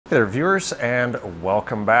Hey there viewers, and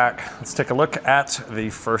welcome back. Let's take a look at the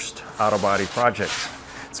first auto body project.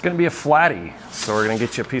 It's going to be a Flatty, so we're going to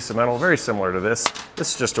get you a piece of metal very similar to this.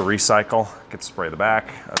 This is just a recycle. I could spray the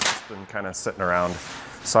back. I've just been kind of sitting around,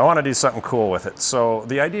 so I want to do something cool with it. So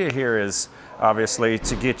the idea here is obviously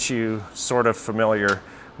to get you sort of familiar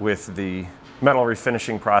with the metal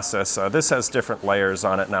refinishing process. This has different layers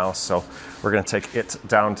on it now, so we're going to take it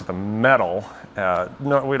down to the metal.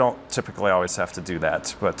 No, we don't typically always have to do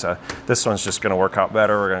that, but this one's just going to work out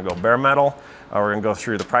better. We're going to go bare metal. We're going to go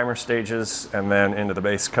through the primer stages and then into the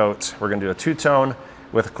base coat. We're going to do a two-tone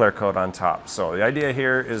with a clear coat on top. So the idea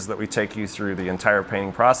here is that we take you through the entire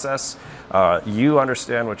painting process. You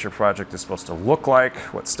understand what your project is supposed to look like,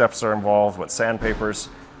 what steps are involved, what sandpapers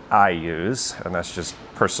I use, and that's just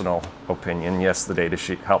personal opinion. Yes, the data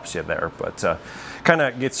sheet helps you there, but kind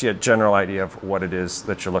of gets you a general idea of what it is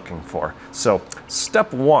that you're looking for. So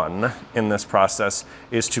step one in this process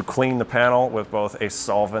is to clean the panel with both a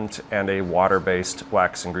solvent and a water-based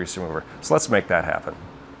wax and grease remover. So let's make that happen.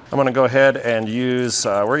 I'm going to go ahead and use,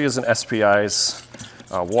 we're using SPI's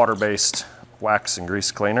water-based wax and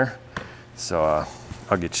grease cleaner. So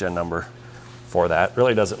I'll get you a number for that.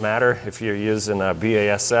 Really doesn't matter if you're using a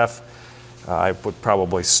BASF. I would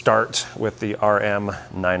probably start with the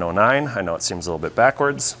RM909. I know it seems a little bit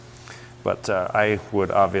backwards, but I would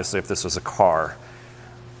obviously, if this was a car,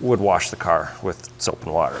 would wash the car with soap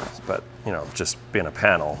and water. But you know, just being a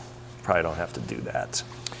panel, probably don't have to do that.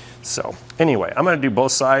 So anyway, I'm going to do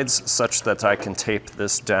both sides such that I can tape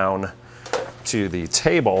this down to the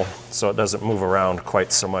table so it doesn't move around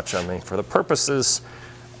quite so much on me for the purposes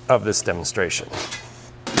of this demonstration.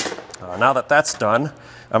 Now that that's done,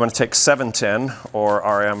 I'm going to take 710 or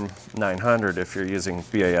RM900 if you're using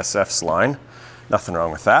BASF's line. Nothing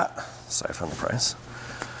wrong with that, aside from the price.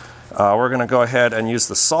 We're going to go ahead and use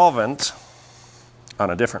the solvent on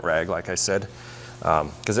a different rag, like I said,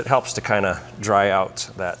 because it helps to kind of dry out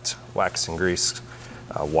that wax and grease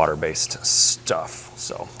water-based stuff.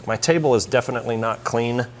 So my table is definitely not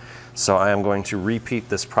clean, so I am going to repeat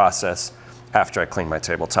this process after I clean my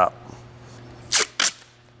tabletop.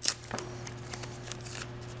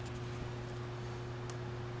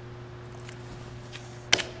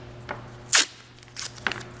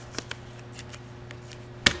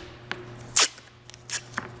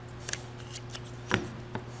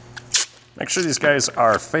 Make sure these guys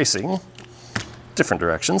are facing different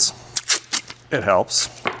directions. It helps.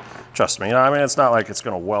 Trust me. I mean, it's not like it's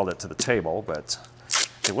going to weld it to the table, but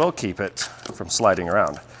it will keep it from sliding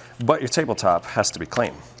around. But your tabletop has to be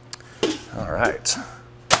clean. All right.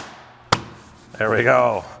 There we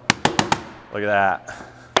go. Look at that.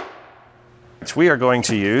 We are going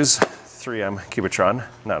to use 3M Cubitron,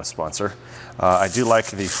 not a sponsor. I do like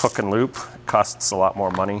the hook and loop. It costs a lot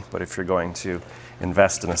more money, but if you're going to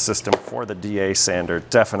invest in a system for the DA sander,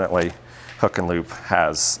 definitely hook and loop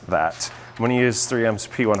has that. I'm going to use 3M's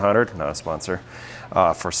P100, not a sponsor,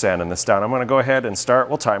 for sanding this down. I'm going to go ahead and start.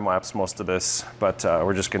 We'll time lapse most of this, but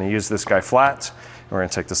we're just going to use this guy flat, and we're going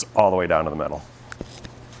to take this all the way down to the metal.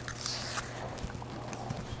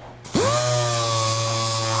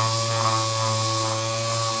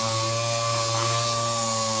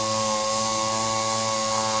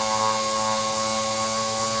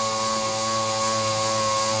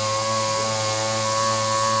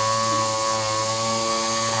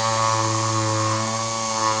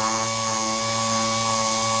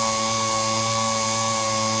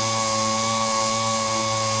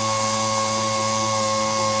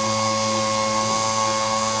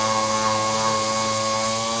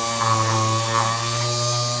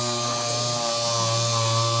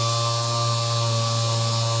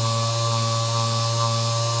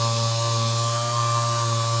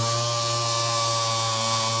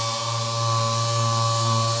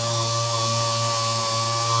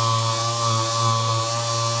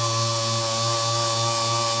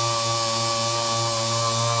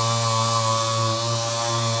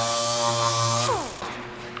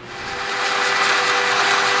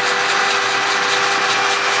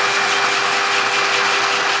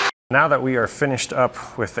 Now that we are finished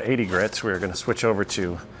up with the 80 grit, we're going to switch over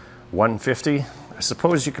to 150. I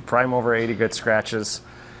suppose you could prime over 80 grit scratches.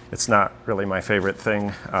 It's not really my favorite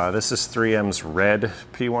thing. This is 3M's red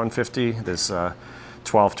P150, this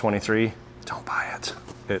 1223. Don't buy it.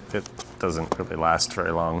 It doesn't really last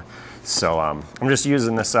very long. So I'm just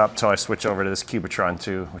using this up till I switch over to this Cubitron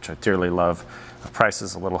 2, which I dearly love. The price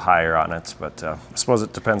is a little higher on it, but I suppose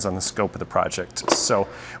it depends on the scope of the project. So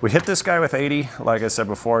we hit this guy with 80, like I said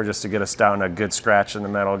before, just to get us down a good scratch in the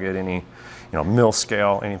metal, get any, you know, mill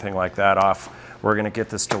scale, anything like that off. We're gonna get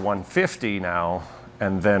this to 150 now,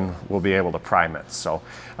 and then we'll be able to prime it. So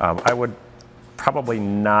I would probably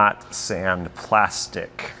not sand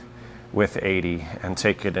plastic with 80 and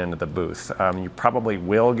take it into the booth. You probably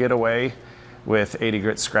will get away with 80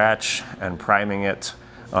 grit scratch and priming it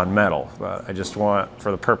on metal. I just want,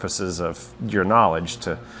 for the purposes of your knowledge,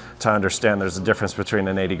 to understand there's a difference between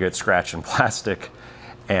an 80 grit scratch in plastic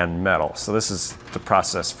and metal. So this is the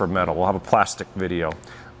process for metal. We'll have a plastic video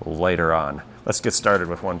later on. Let's get started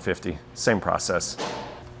with 150. Same process.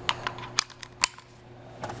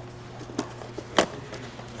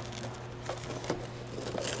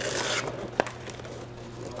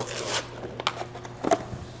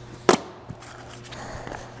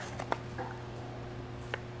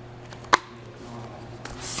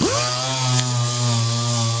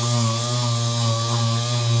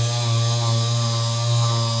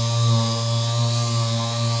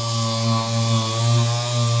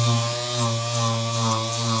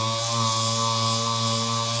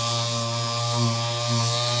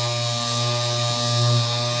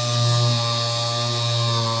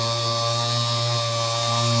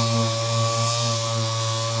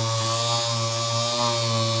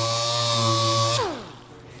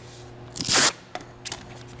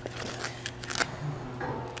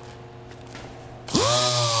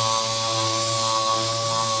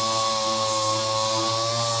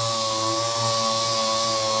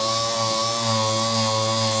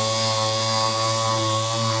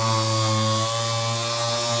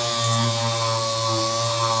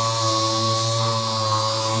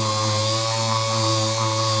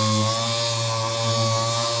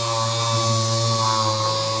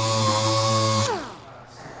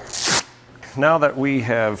 Now that we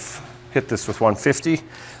have hit this with 150,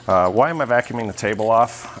 why am I vacuuming the table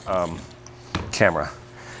off?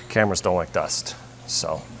 Cameras don't like dust.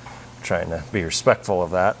 So I'm trying to be respectful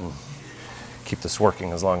of that and keep this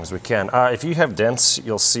working as long as we can. If you have dents,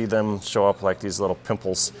 you'll see them show up like these little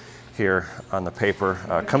pimples here on the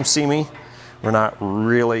paper. Come see me. We're not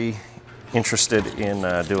really interested in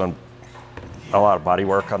doing a lot of body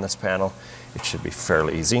work on this panel. It should be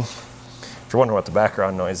fairly easy. If you're wondering what the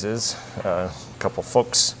background noise is, a couple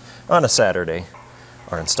folks on a Saturday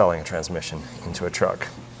are installing a transmission into a truck.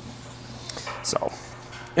 So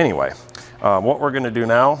anyway, what we're going to do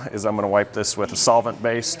now is I'm going to wipe this with a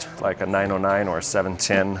solvent-based, like a 909 or a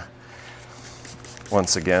 710,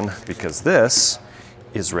 once again, because this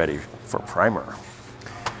is ready for primer.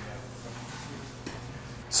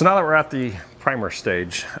 So now that we're at the primer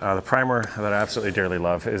stage, the primer that I absolutely dearly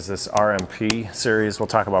love is this RMP series. We'll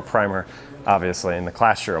talk about primer obviously in the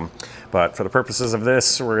classroom, but for the purposes of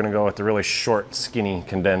this, we're going to go with the really short, skinny,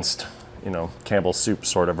 condensed, Campbell's soup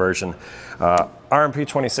sort of version. RMP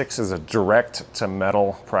 26 is a direct to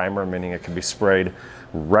metal primer, meaning it can be sprayed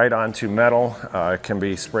right onto metal. It can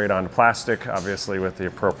be sprayed onto plastic, obviously with the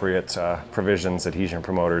appropriate provisions, adhesion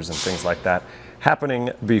promoters and things like that happening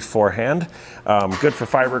beforehand. Good for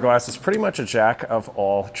fiberglass. It's pretty much a jack of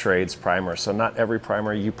all trades primer. So not every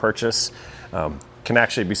primer you purchase can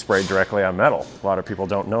actually be sprayed directly on metal. A lot of people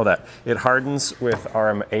don't know that. It hardens with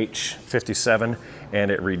RMH 57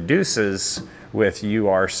 and it reduces with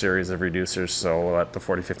UR series of reducers. So at the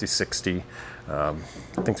 40, 50, 60, I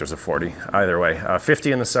think there's a 40, either way.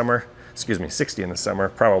 50 in the summer, 60 in the summer,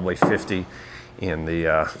 probably 50 in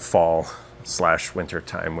the fall/winter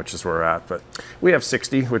time, which is where we're at. But we have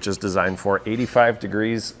 60, which is designed for 85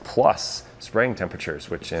 degrees plus spraying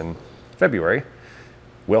temperatures, which in February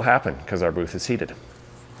will happen because our booth is heated.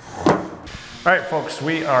 All right, folks,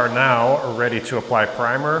 we are now ready to apply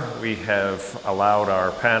primer. We have allowed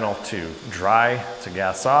our panel to dry, to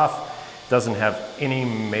gas off. Doesn't have any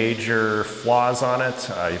major flaws on it.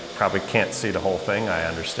 You probably can't see the whole thing, I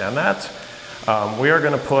understand that. We are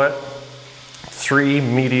gonna put 3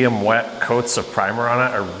 medium wet coats of primer on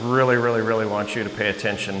it. I really, really, really want you to pay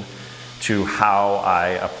attention to how I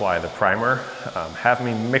apply the primer. Have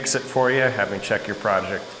me mix it for you, have me check your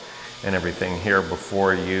project and everything here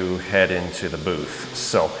before you head into the booth.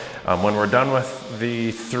 So when we're done with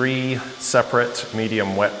the 3 separate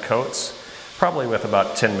medium wet coats, probably with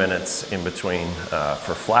about 10 minutes in between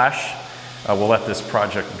for flash, we'll let this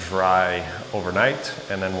project dry overnight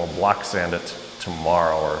and then we'll block sand it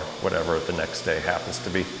tomorrow or whatever the next day happens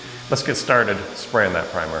to be. Let's get started spraying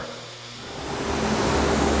that primer.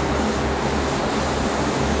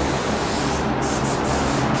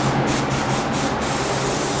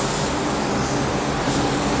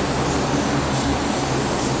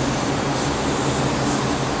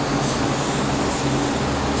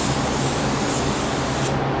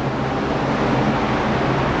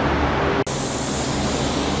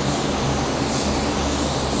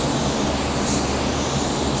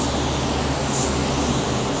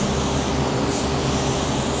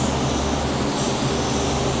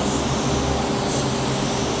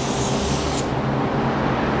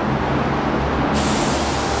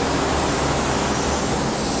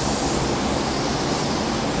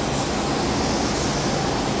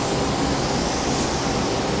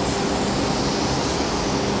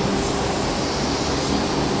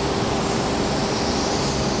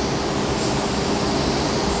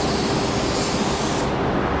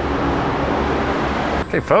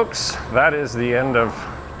 Okay folks, that is the end of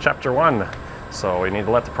chapter 1. So we need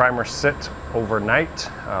to let the primer sit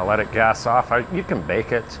overnight, let it gas off. You can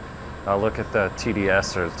bake it. Look at the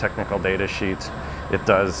TDS or the technical data sheet. It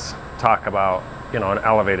does talk about, you know, an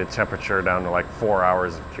elevated temperature down to like 4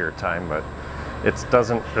 hours of cure time, but it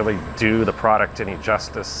doesn't really do the product any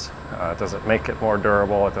justice. It doesn't make it more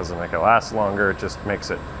durable. It doesn't make it last longer. It just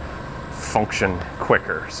makes it function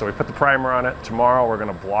quicker. So we put the primer on it. Tomorrow we're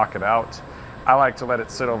going to block it out. I like to let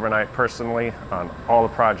it sit overnight personally on all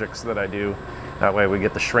the projects that I do. That way we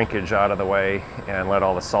get the shrinkage out of the way and let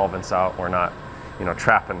all the solvents out. We're not, you know,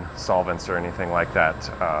 trapping solvents or anything like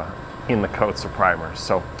that in the coats of primers.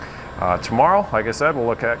 So tomorrow, like I said, we'll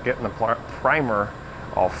look at getting the primer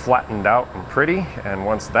all flattened out and pretty. And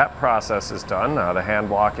once that process is done, the hand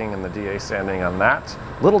blocking and the DA sanding on that,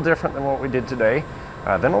 a little different than what we did today,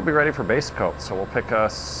 then we'll be ready for base coat. So we'll pick a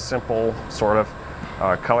simple sort of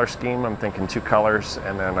color scheme. I'm thinking 2 colors.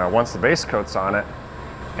 And then once the base coat's on it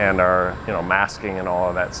and our, you know, masking and all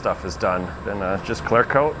of that stuff is done, then just clear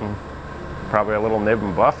coat and probably a little nib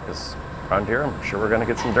and buff, because around here I'm sure we're going to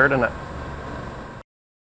get some dirt in it.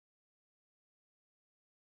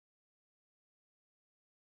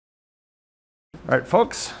 All right,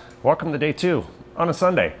 folks, welcome to day 2 on a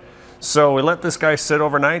Sunday. So we let this guy sit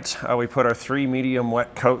overnight. We put our 3 medium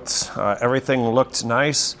wet coats. Everything looked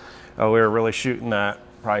nice. We were really shooting that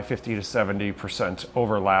probably 50 to 70%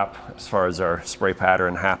 overlap as far as our spray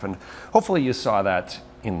pattern happened. Hopefully you saw that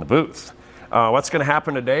in the booth. What's going to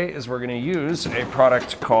happen today is we're going to use a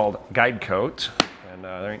product called Guide Coat, and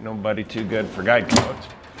there ain't nobody too good for Guide Coat.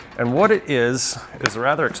 And what it is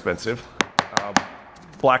rather expensive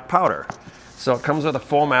black powder. So it comes with a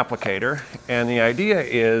foam applicator, and the idea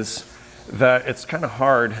is that it's kind of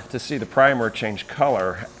hard to see the primer change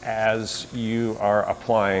color as you are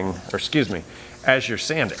applying, or excuse me, as you're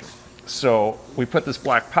sanding. So we put this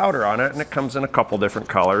black powder on it, and it comes in a couple different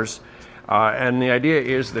colors. And the idea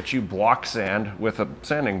is that you block sand with a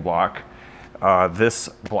sanding block this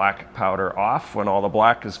black powder off. When all the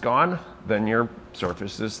black is gone, then your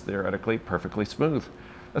surface is theoretically perfectly smooth.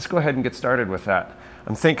 Let's go ahead and get started with that.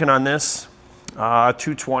 I'm thinking on this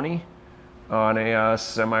 220 on a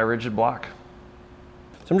semi-rigid block.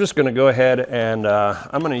 So I'm just going to go ahead and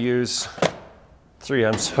I'm going to use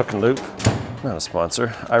 3M's Hook and Loop. Not a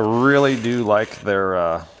sponsor. I really do like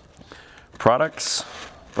their products,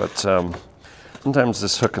 but sometimes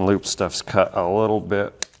this Hook and Loop stuff's cut a little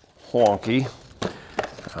bit wonky.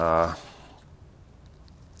 I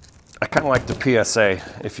kind of like the PSA,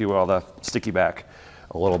 if you will, the sticky back,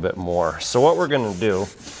 a little bit more. So what we're going to do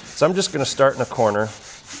is I'm just going to start in a corner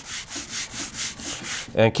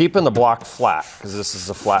and keeping the block flat, because this is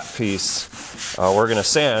a flat piece. We're going to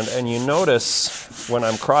sand, and you notice when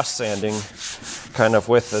I'm cross sanding kind of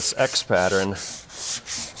with this X pattern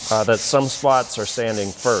that some spots are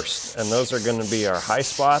sanding first, and those are going to be our high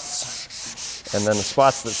spots, and then the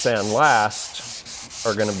spots that sand last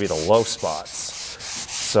are going to be the low spots.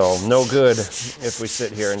 So no good if we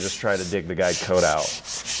sit here and just try to dig the guide coat out.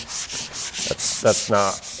 That's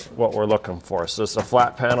not what we're looking for. So it's a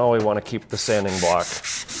flat panel. We want to keep the sanding block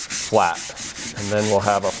flat, and then we'll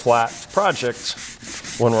have a flat project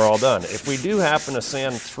when we're all done. If we do happen to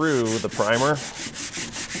sand through the primer,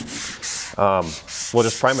 we'll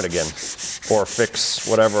just prime it again or fix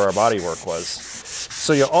whatever our body work was.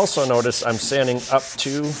 So you'll also notice I'm sanding up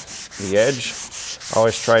to the edge. I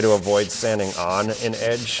always try to avoid sanding on an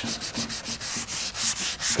edge,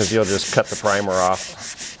 because you'll just cut the primer off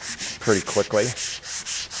pretty quickly.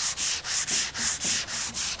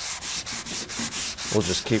 We'll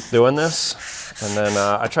just keep doing this, and then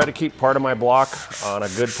I try to keep part of my block on a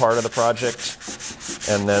good part of the project,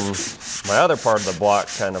 and then my other part of the block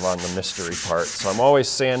kind of on the mystery part. So I'm always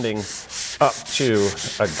sanding up to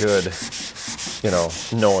a good, you know,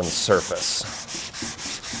 known surface.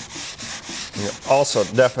 You also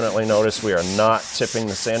definitely notice we are not tipping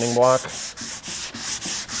the sanding block.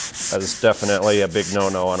 That is definitely a big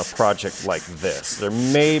no-no on a project like this. There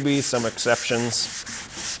may be some exceptions,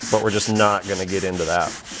 but we're just not going to get into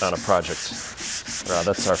that on a project.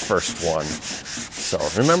 That's our first one. So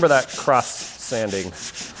remember that cross sanding.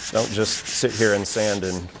 Don't just sit here and sand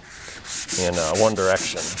in one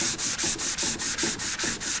direction.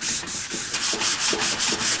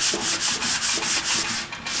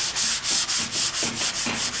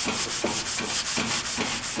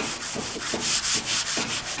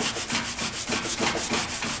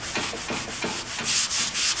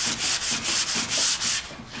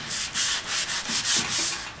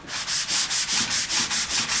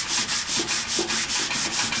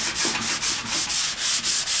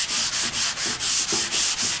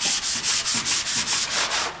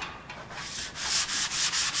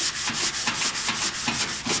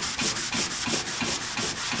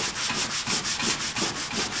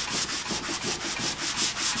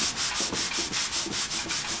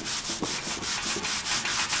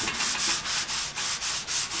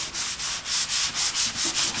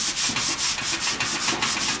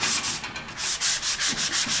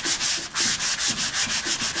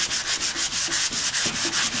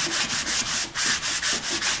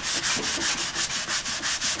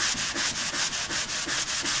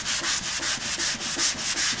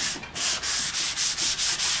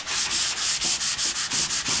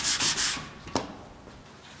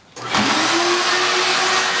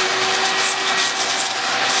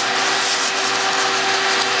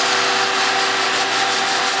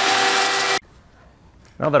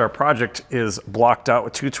 Now that our project is blocked out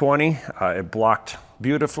with 220, it blocked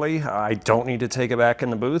beautifully. I don't need to take it back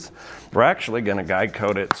in the booth. We're actually going to guide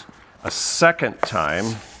coat it a second time.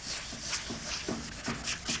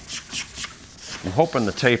 I'm hoping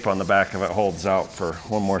the tape on the back of it holds out for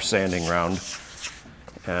one more sanding round.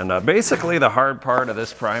 And basically the hard part of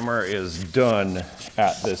this primer is done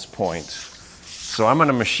at this point. So I'm going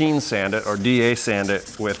to machine sand it or DA sand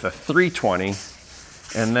it with a 320.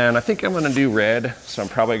 And then I think I'm going to do red, so I'm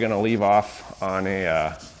probably going to leave off on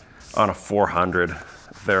a 400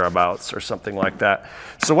 thereabouts or something like that.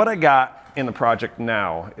 So what I got in the project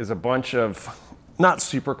now is a bunch of not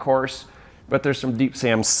super coarse, but there's some deep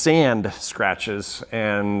sand scratches,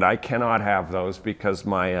 and I cannot have those because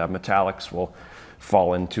my metallics will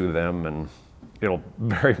fall into them and it'll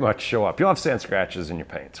very much show up. You'll have sand scratches in your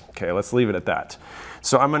paint. Okay, let's leave it at that.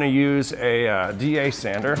 So I'm going to use a DA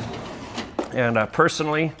sander. And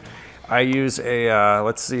personally, I use a,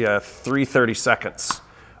 let's see, a 3/32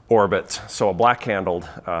 Orbit, so a black-handled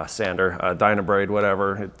sander, Dynabraid,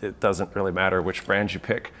 whatever. It doesn't really matter which brand you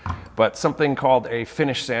pick. But something called a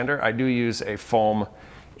finish sander. I do use a foam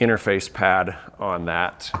interface pad on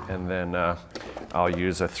that. And then I'll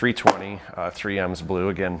use a 320 3M's blue.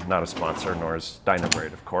 Again, not a sponsor, nor is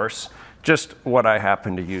Dynabraid, of course. Just what I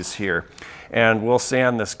happen to use here. And we'll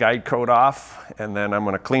sand this guide coat off, and then I'm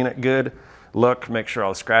going to clean it good. Look, make sure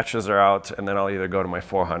all the scratches are out, and then I'll either go to my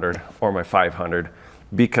 400 or my 500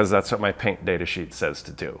 because that's what my paint data sheet says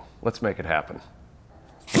to do. Let's make it happen.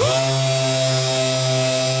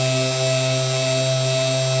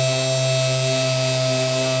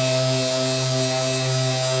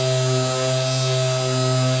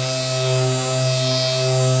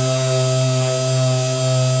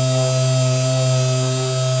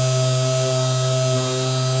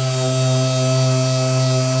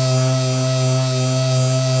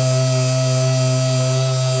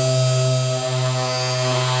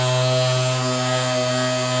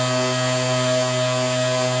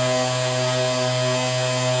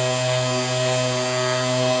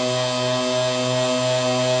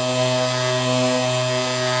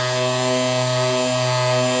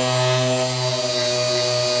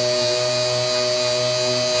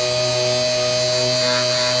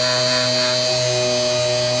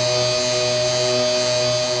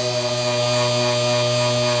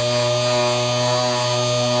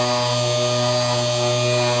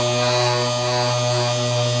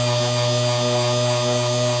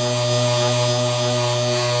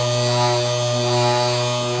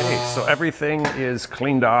 So everything is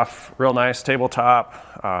cleaned off real nice,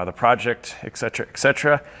 tabletop, the project, etc.,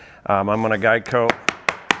 etc. I'm going to guide coat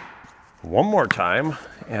one more time,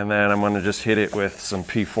 and then I'm going to just hit it with some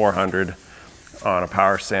P400 on a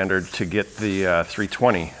power sander to get the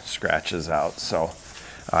 320 scratches out. So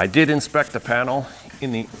I did inspect the panel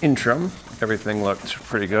in the interim. Everything looked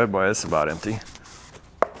pretty good. Boy, it's about empty.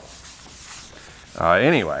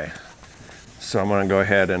 Anyway. So I'm going to go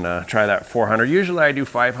ahead and try that 400. Usually I do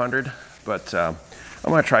 500, but I'm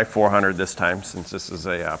going to try 400 this time since this is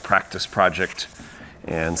a practice project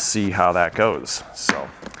and see how that goes. So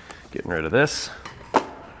getting rid of this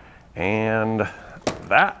and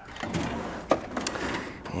that.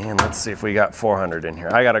 And let's see if we got 400 in here.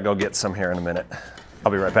 I got to go get some here in a minute.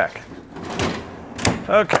 I'll be right back.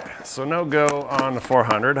 Okay, so no go on the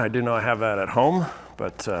 400. I do not have that at home,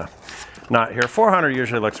 but not here. 400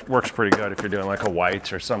 usually works pretty good if you're doing like a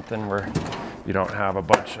white or something where you don't have a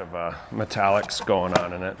bunch of metallics going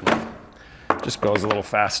on in it. It just goes a little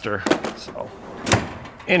faster. So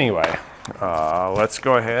anyway, let's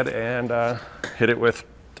go ahead and hit it with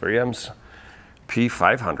 3M's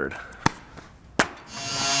P500.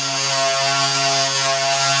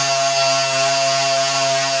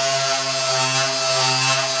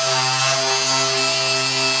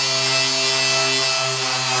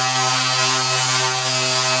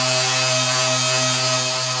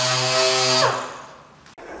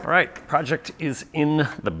 All right, project is in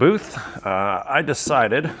the booth. I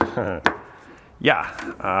decided, I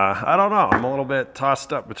don't know. I'm a little bit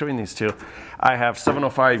tossed up between these two. I have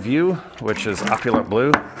 705U, which is opulent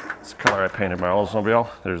blue. It's the color I painted my Oldsmobile.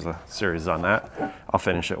 There's a series on that. I'll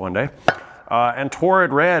finish it one day. And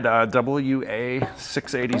Torrid Red,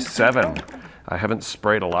 WA687. I haven't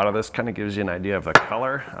sprayed a lot of this. Kind of gives you an idea of the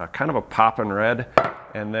color. Kind of a poppin' red.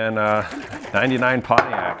 And then 99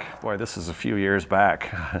 Pontiac. Boy, this is a few years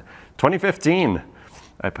back. 2015,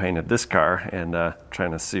 I painted this car, and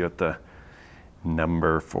trying to see what the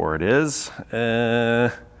number for it is.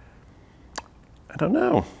 I don't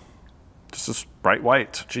know. This is bright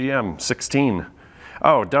white, GM 16.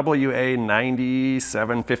 Oh,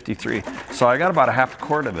 WA9753. So I got about a half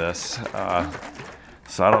quart of this.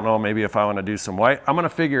 So I don't know, maybe if I want to do some white. I'm going to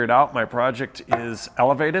figure it out. My project is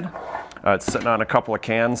elevated. It's sitting on a couple of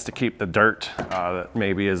cans to keep the dirt that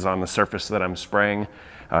maybe is on the surface that I'm spraying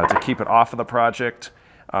to keep it off of the project.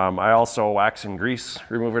 I also wax and grease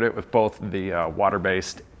removed it with both the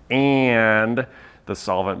water-based and the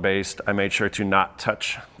solvent-based. I made sure to not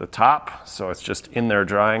touch the top, so it's just in there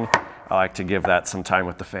drying. I like to give that some time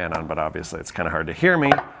with the fan on, but obviously it's kind of hard to hear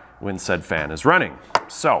me when said fan is running.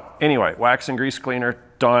 So anyway, wax and grease cleaner,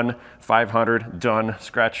 done. 500, done.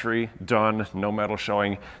 Scratch-free, done. No metal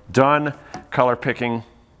showing, done. Color picking,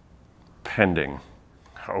 pending.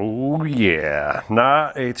 Oh yeah,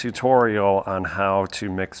 not a tutorial on how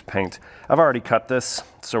to mix paint. I've already cut this,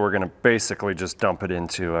 so we're gonna basically just dump it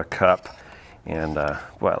into a cup. And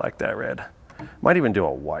boy, I like that red. Might even do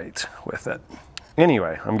a white with it.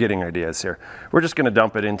 Anyway, I'm getting ideas here. We're just gonna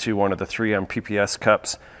dump it into one of the 3M PPS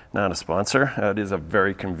cups. Not a sponsor. It is a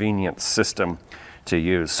very convenient system to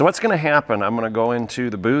use. So what's gonna happen, I'm gonna go into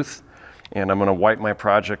the booth and I'm gonna wipe my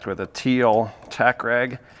project with a teal tack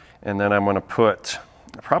rag, and then I'm gonna put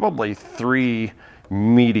probably 3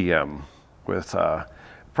 medium with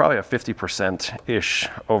probably a 50%-ish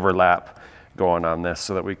overlap going on this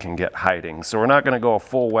so that we can get hiding. So we're not gonna go a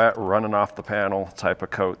full wet running off the panel type of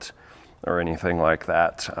coat or anything like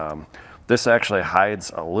that. This actually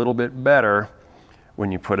hides a little bit better when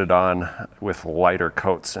you put it on with lighter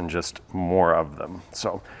coats and just more of them.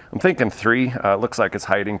 So I'm thinking 3. Looks like it's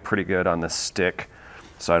hiding pretty good on this stick,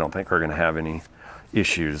 so I don't think we're gonna have any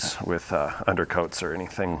issues with undercoats or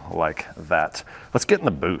anything like that. Let's get in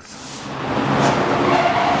the booth.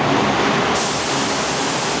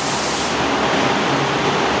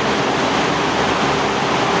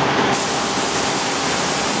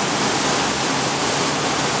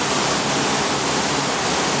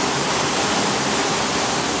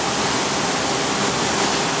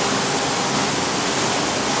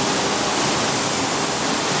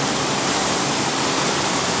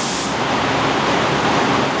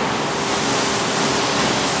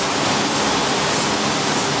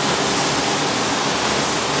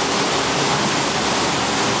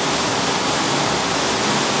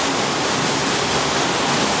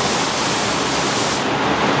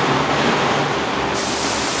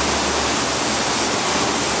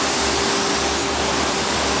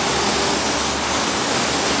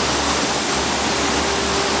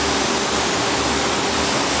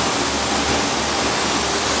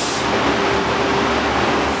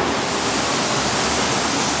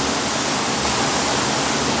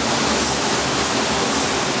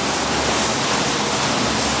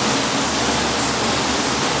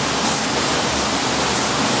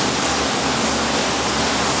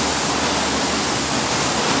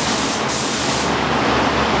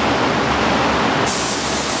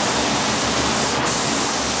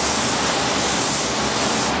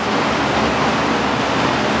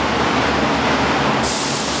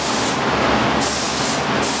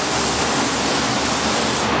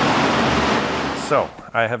 So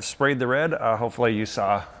I have sprayed the red. Hopefully you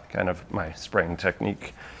saw kind of my spraying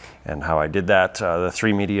technique and how I did that. The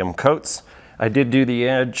 3 medium coats. I did do the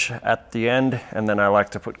edge at the end, and then I like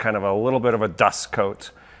to put kind of a little bit of a dust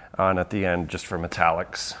coat on at the end just for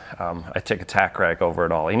metallics. I take a tack rag over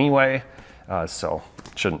it all anyway, so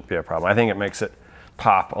it shouldn't be a problem. I think it makes it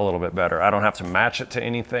pop a little bit better. I don't have to match it to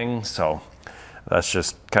anything, so that's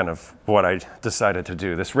just kind of what I decided to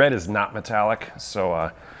do. This red is not metallic,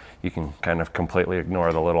 so you can kind of completely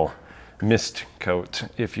ignore the little mist coat,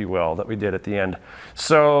 if you will, that we did at the end.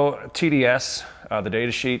 So TDS, the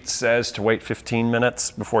data sheet says to wait 15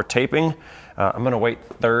 minutes before taping. I'm gonna wait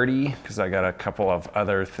 30 because I got a couple of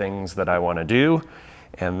other things that I wanna do.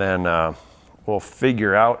 And then we'll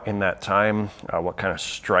figure out in that time what kind of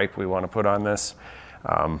stripe we wanna put on this.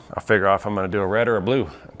 I'll figure out if I'm gonna do a red or a blue.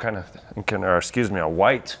 I'm kind of thinking, or excuse me, a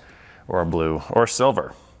white or a blue or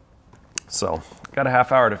silver. So got a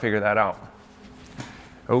half hour to figure that out.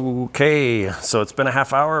 Okay, so it's been a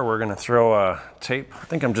half hour. We're gonna throw a tape. I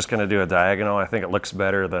think I'm just gonna do a diagonal. I think it looks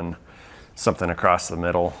better than something across the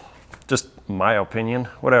middle. Just my opinion,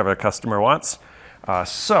 whatever the customer wants.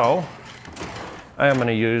 So I am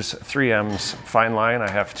gonna use 3M's Fine Line. I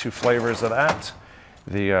have 2 flavors of that,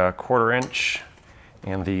 the 1/4 inch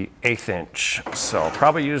and the 1/8 inch. So I'll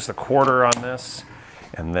probably use the 1/4 on this,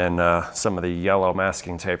 and then some of the yellow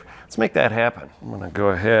masking tape. Let's make that happen. I'm gonna go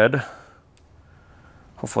ahead.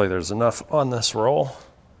 Hopefully there's enough on this roll.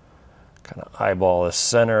 Kind of eyeball the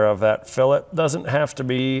center of that fillet. Doesn't have to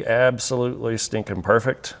be absolutely stinking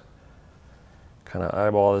perfect. Kind of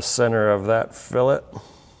eyeball the center of that fillet.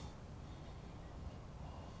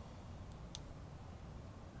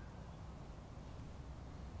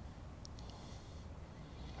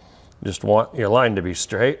 Just want your line to be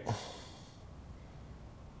straight.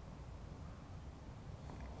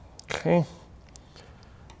 Okay.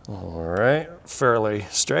 All right, fairly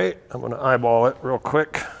straight. I'm gonna eyeball it real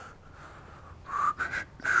quick.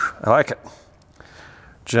 I like it.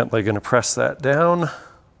 Gently gonna press that down.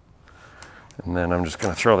 And then I'm just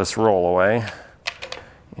gonna throw this roll away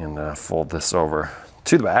and fold this over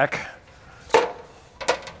to the back.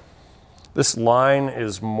 This line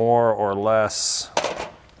is more or less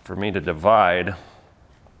for me to divide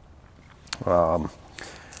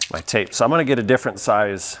my tape. So I'm gonna get a different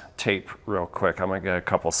size tape real quick. I'm gonna get a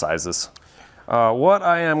couple sizes. What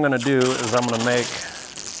I am gonna do is I'm gonna make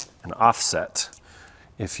an offset,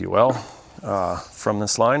 if you will, from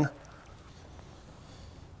this line.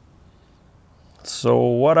 So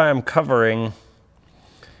what I'm covering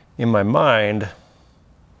in my mind,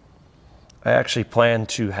 I actually plan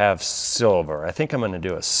to have silver. I think I'm gonna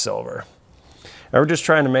do a silver. And we're just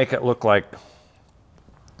trying to make it look like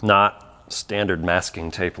not standard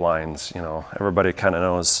masking tape lines. You know, everybody kind of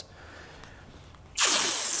knows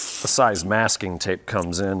the size masking tape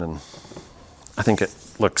comes in, and I think it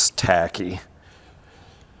looks tacky.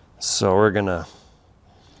 So we're gonna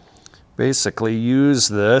basically use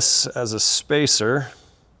this as a spacer.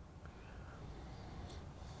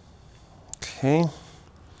 Okay,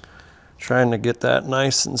 trying to get that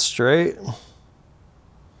nice and straight.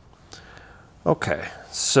 Okay,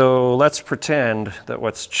 so let's pretend that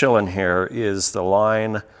what's chilling here is the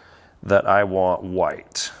line that I want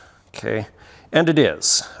white, okay? And it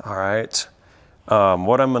is, all right?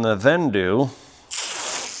 What I'm gonna then do,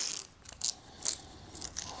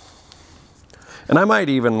 and I might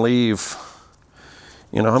even leave,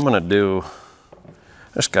 you know, I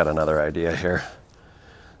just got another idea here.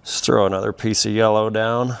 Just throw another piece of yellow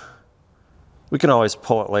down. We can always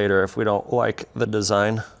pull it later if we don't like the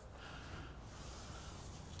design.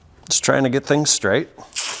 Just trying to get things straight.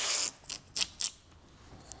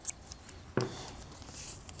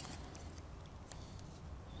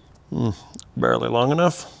 Barely long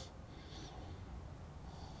enough.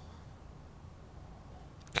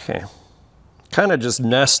 Okay. Kind of just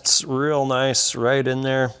nests real nice right in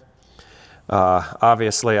there.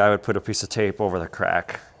 Obviously, I would put a piece of tape over the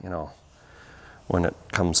crack, you know, when it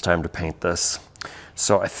comes time to paint this.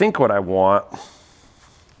 So I think what I want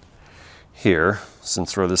here,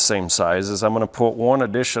 since we're the same size, is I'm going to put one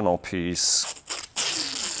additional piece.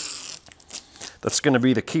 That's going to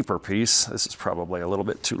be the keeper piece. This is probably a little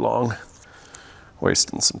bit too long,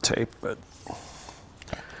 wasting some tape, but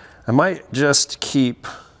I might just keep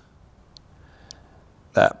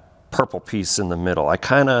that purple piece in the middle. I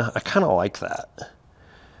kind of like that.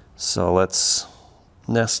 So let's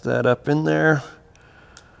nest that up in there.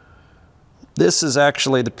 This is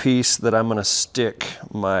actually the piece that I'm going to stick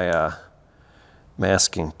my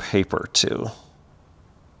masking paper to.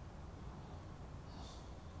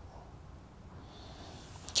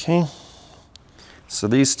 Okay, so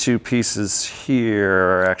these two pieces here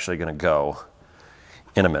are actually going to go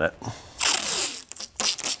in a minute.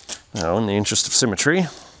 Now, in the interest of symmetry,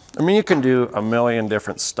 I mean, you can do a million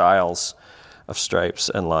different styles of stripes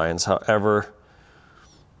and lines, however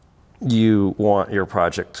you want your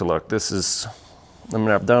project to look. This is, I mean,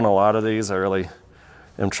 I've done a lot of these. I really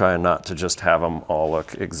am trying not to just have them all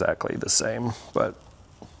look exactly the same, but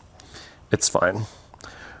it's fine.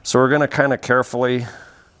 So we're going to kind of carefully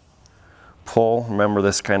pull. Remember,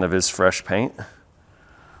 this kind of is fresh paint.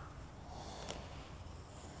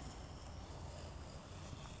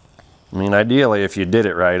 I mean, ideally, if you did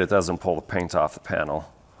it right, it doesn't pull the paint off the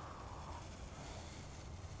panel.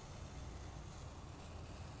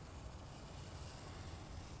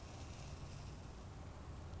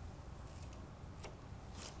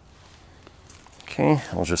 Okay,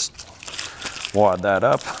 I'll just wad that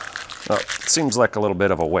up. Oh, it seems like a little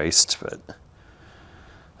bit of a waste, but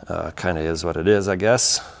kind of is what it is, I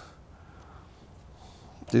guess.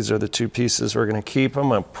 These are the two pieces we're going to keep. I'm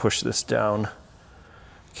going to push this down.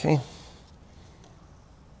 Okay.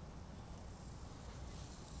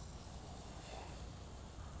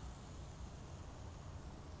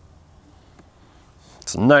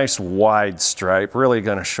 It's a nice wide stripe, really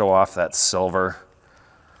going to show off that silver,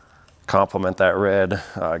 complement that red,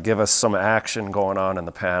 give us some action going on in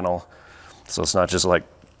the panel, so it's not just like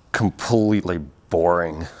completely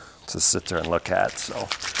boring to sit there and look at. So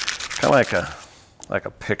kind of like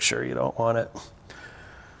a picture. You don't want it,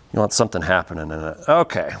 you want something happening in it.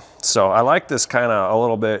 Okay, so I like this kind of a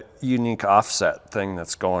little bit unique offset thing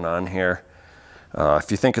that's going on here.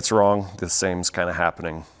 If you think it's wrong, the same's kind of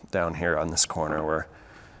happening down here on this corner where,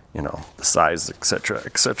 you know, the size, etc.,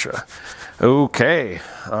 etc. Okay,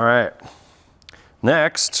 all right.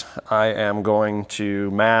 Next, I am going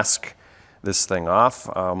to mask this thing off.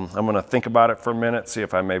 I'm going to think about it for a minute, see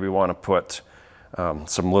if I maybe want to put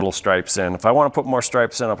some little stripes in. If I want to put more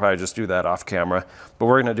stripes in, I'll probably just do that off camera, but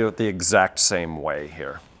we're going to do it the exact same way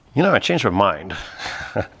here. You know, I changed my mind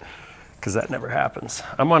because that never happens.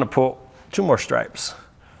 I'm going to put 2 more stripes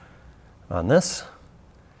on this.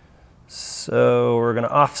 So we're going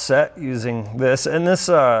to offset using this, and this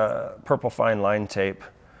purple fine line tape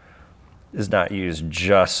is not used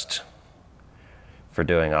just for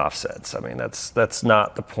doing offsets. I mean, that's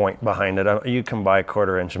not the point behind it. You can buy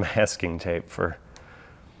 1/4 inch masking tape for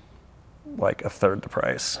like 1/3 the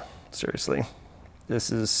price. Seriously. This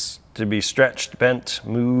is to be stretched, bent,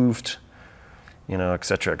 moved, you know,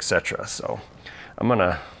 etc., etc. So I'm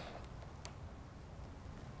gonna,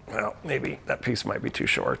 well, maybe that piece might be too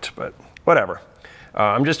short, but whatever.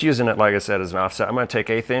 I'm just using it, like I said, as an offset. I'm gonna take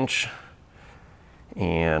 1/8 inch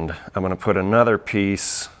and I'm gonna put another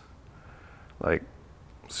piece, like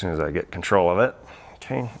as soon as I get control of it.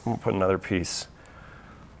 Okay, I'm gonna put another piece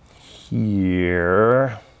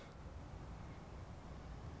here.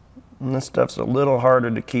 And this stuff's a little harder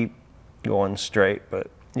to keep going straight, but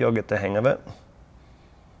you'll get the hang of it.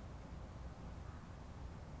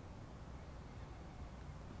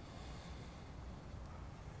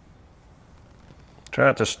 Try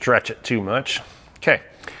not to stretch it too much. Okay,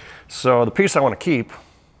 so the piece I want to keep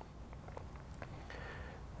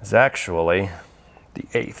is actually the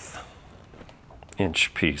 1/8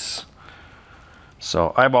 inch piece.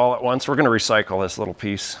 So eyeball it once. We're going to recycle this little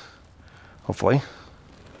piece, hopefully.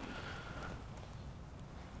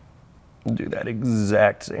 Do that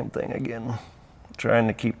exact same thing again. Trying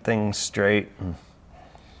to keep things straight.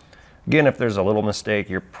 Again, if there's a little mistake,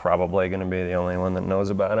 you're probably going to be the only one that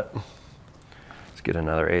knows about it. Let's get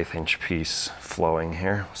another 1/8 inch piece flowing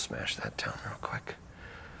here. Smash that down real quick.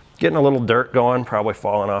 Getting a little dirt going, probably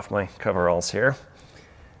falling off my coveralls here.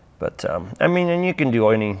 But I mean, and you can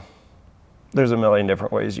do there's a million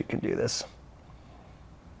different ways you can do this.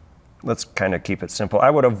 Let's kind of keep it simple.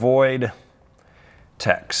 I would avoid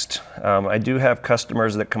text. I do have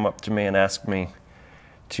customers that come up to me and ask me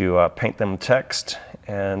to paint them text,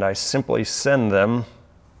 and I simply send them,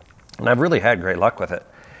 and I've really had great luck with it.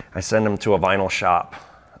 I send them to a vinyl shop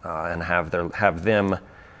and have them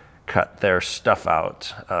cut their stuff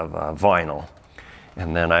out of vinyl,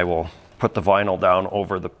 and then I will put the vinyl down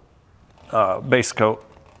over the base coat.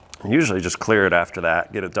 Usually just clear it after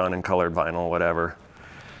that, get it done in colored vinyl, whatever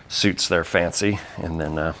suits their fancy, and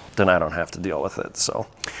then I don't have to deal with it. So,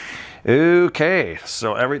 okay,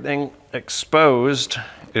 so everything exposed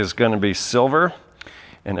is going to be silver,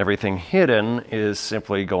 and everything hidden is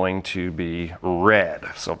simply going to be red.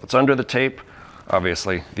 So if it's under the tape,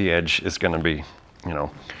 obviously the edge is going to be, you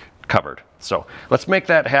know, covered. So let's make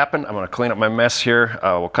that happen. I'm going to clean up my mess here.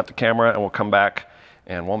 We'll cut the camera and we'll come back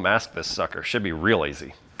and we'll mask this sucker. Should be real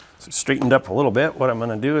easy. So straightened up a little bit. What I'm going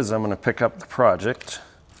to do is I'm going to pick up the project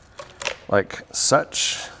like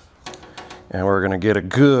such, and we're going to get a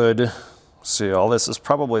good, see, all this is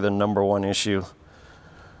probably the #1 issue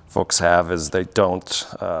folks have, is they don't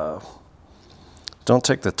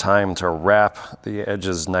take the time to wrap the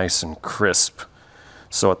edges nice and crisp.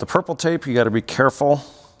 So at the purple tape, you got to be careful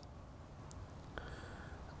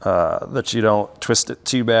that you don't twist it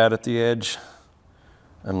too bad at the edge.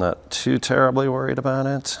 I'm not too terribly worried about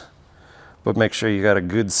it, but make sure you got a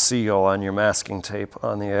good seal on your masking tape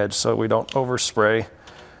on the edge so we don't overspray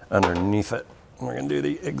underneath it. We're going to do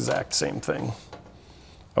the exact same thing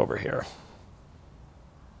over here.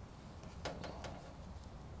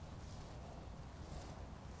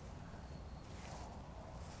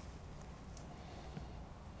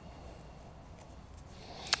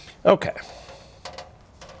 Okay.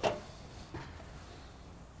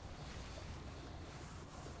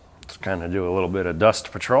 Let's kind of do a little bit of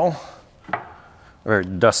dust patrol. Very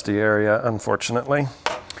dusty area, unfortunately.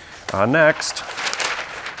 Next,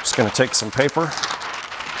 I'm just going to take some paper.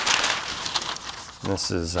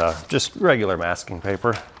 This is just regular masking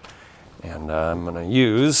paper, and I'm going to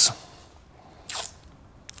use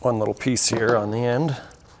one little piece here on the end.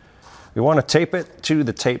 We want to tape it to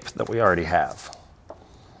the tape that we already have.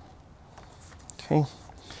 Okay,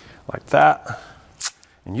 like that.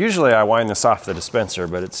 And usually I wind this off the dispenser,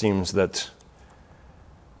 but it seems that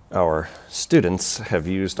our students have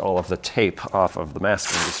used all of the tape off of the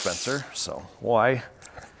masking dispenser. So why?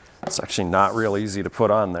 It's actually not real easy to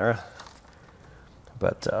put on there.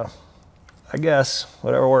 But I guess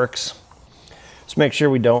whatever works. Just make sure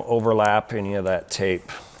we don't overlap any of that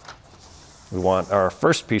tape. We want our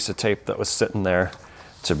first piece of tape that was sitting there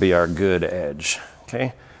to be our good edge.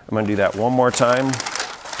 Okay, I'm going to do that one more time.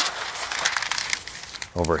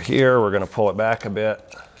 Over here, we're gonna pull it back a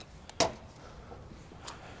bit.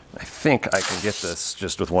 I think I can get this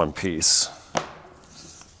just with one piece.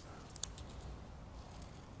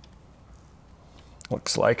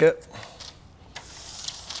 Looks like it.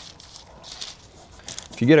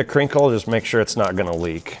 If you get a crinkle, just make sure it's not gonna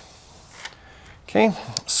leak. Okay,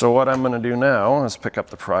 so what I'm gonna do now is pick up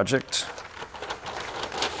the project.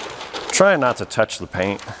 Try not to touch the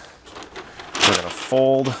paint. We're gonna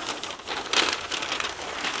fold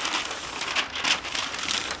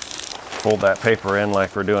that paper in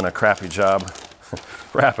like we're doing a crappy job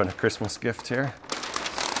wrapping a Christmas gift here.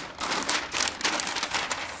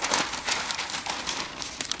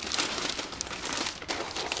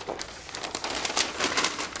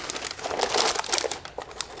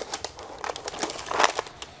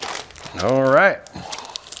 All right.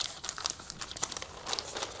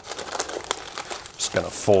 Just gonna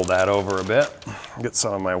fold that over a bit. Get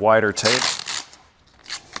some of my wider tape.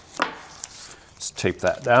 Just tape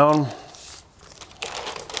that down.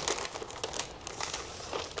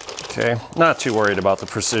 Okay, not too worried about the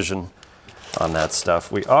precision on that stuff.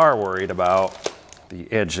 We are worried about the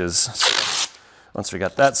edges. So once we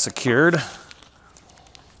got that secured,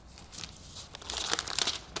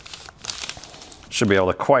 should be able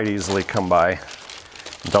to quite easily come by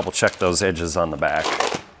and double check those edges on the back.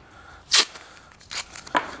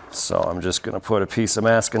 So I'm just gonna put a piece of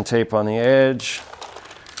masking tape on the edge.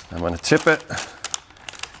 I'm gonna tip it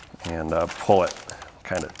and pull it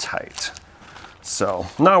kind of tight. So,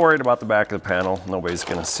 not worried about the back of the panel. Nobody's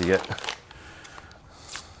gonna see it.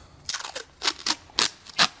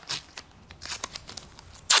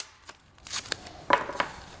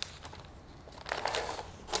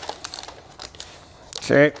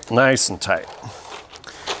 Okay, nice and tight.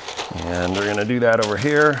 And we're gonna do that over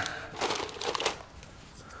here.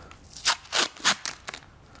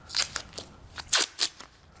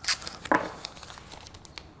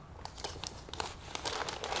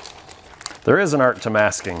 There is an art to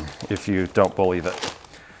masking, if you don't believe it.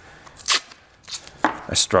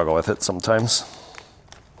 I struggle with it sometimes.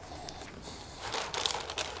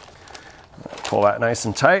 Pull that nice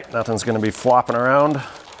and tight. Nothing's going to be flopping around.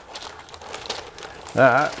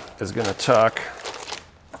 That is going to tuck.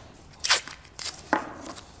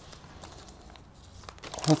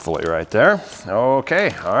 Hopefully right there.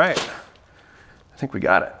 Okay, all right. I think we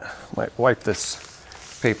got it. Might wipe this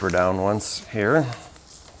paper down once here.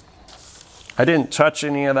 I didn't touch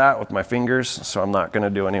any of that with my fingers, so I'm not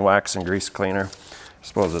gonna do any wax and grease cleaner. I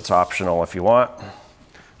suppose it's optional if you want.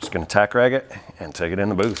 Just gonna tack rag it and take it in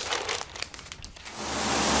the booth.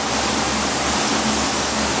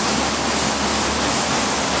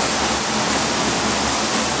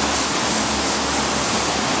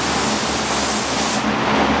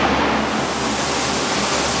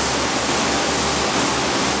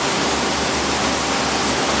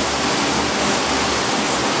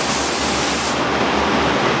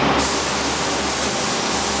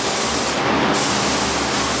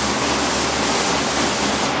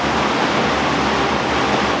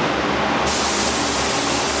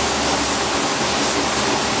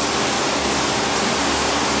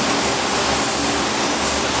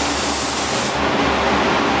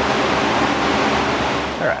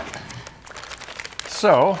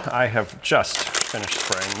 So I have just finished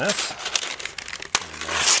spraying this.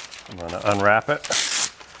 I'm going to unwrap it.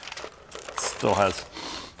 It still has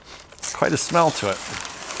quite a smell to it.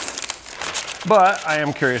 But I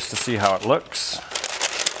am curious to see how it looks.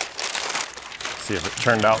 See if it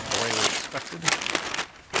turned out the way we expected.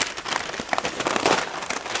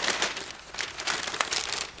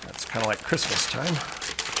 That's kind of like Christmas time.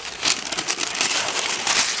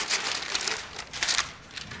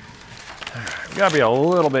 We gotta be a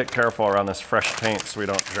little bit careful around this fresh paint so we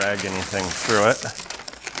don't drag anything through it,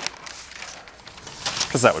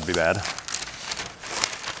 because that would be bad.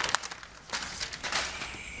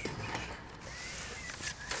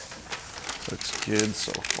 Looks good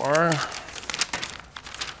so far.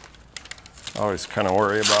 Always kind of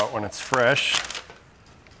worry about when it's fresh,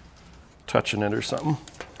 touching it or something.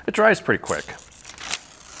 It dries pretty quick.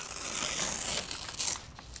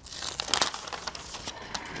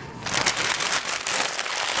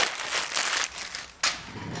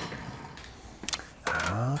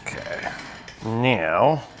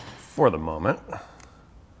 Now, for the moment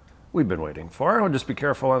we've been waiting for, we'll just be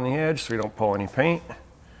careful on the edge so we don't pull any paint.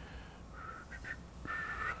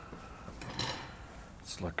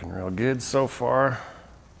 It's looking real good so far.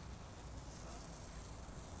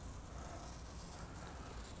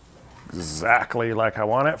 Exactly like I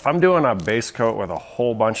want it. If I'm doing a base coat with a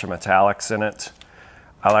whole bunch of metallics in it,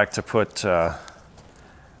 I like to put a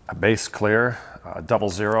base clear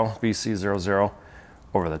 00 BC00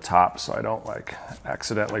 over the top so I don't like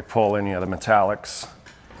accidentally pull any of the metallics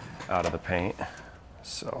out of the paint.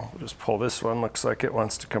 So we'll just pull this one, looks like it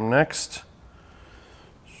wants to come next.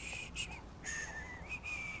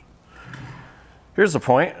 Here's the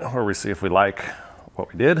point where we see if we like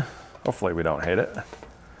what we did. Hopefully we don't hate it.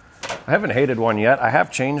 I haven't hated one yet. I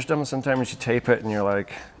have changed them. Sometimes you tape it and you're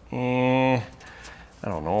like, I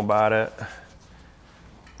don't know about it.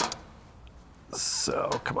 So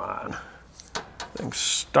come on. Thing's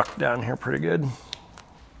stuck down here pretty good.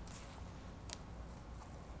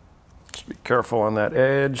 Just be careful on that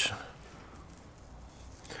edge.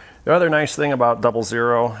 The other nice thing about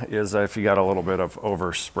 00 is if you got a little bit of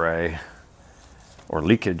overspray or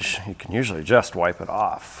leakage, you can usually just wipe it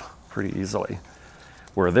off pretty easily.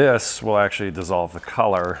 Where this will actually dissolve the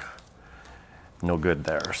color, no good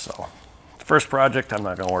there. So the first project, I'm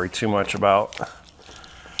not gonna worry too much about. The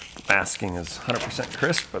masking is 100%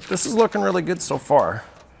 crisp, but this is looking really good so far.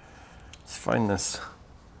 Let's find this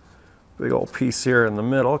big old piece here in the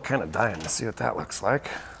middle, kind of dying to see what that looks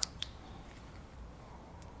like.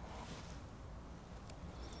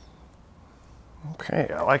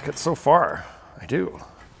 Okay, I like it so far, I do.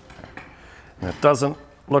 And it doesn't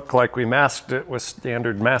look like we masked it with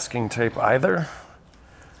standard masking tape either.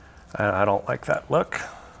 I don't like that look.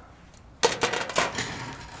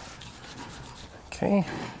 Okay,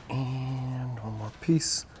 and one more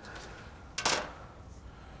piece.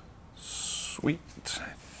 Sweet,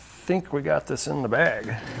 I think we got this in the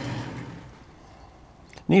bag.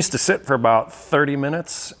 Needs to sit for about 30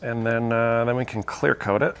 minutes and then we can clear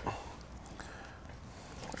coat it.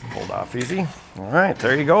 Pulled off easy. All right,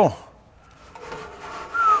 there you go.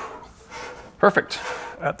 Perfect.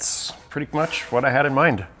 That's pretty much what I had in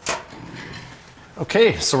mind.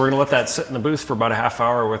 Okay, so we're gonna let that sit in the booth for about a half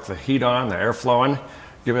hour with the heat on, the air flowing,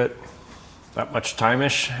 give it that much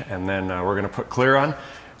time-ish, and then we're gonna put clear on.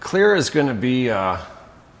 Clear is gonna be, I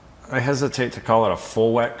hesitate to call it a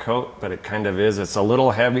full wet coat, but it kind of is. It's a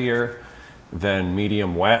little heavier than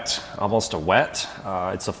medium wet, almost a wet.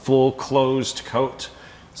 It's a full closed coat,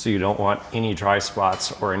 so you don't want any dry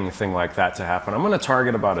spots or anything like that to happen. I'm gonna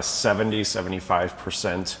target about a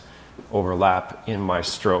 70–75% overlap in my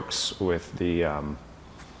strokes with the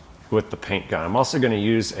paint gun. I'm also gonna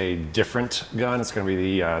use a different gun. It's gonna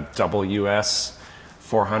be the WS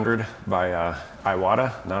 400 by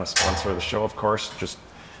Iwata. Not a sponsor of the show, of course, just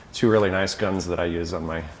two really nice guns that I use on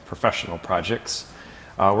my professional projects.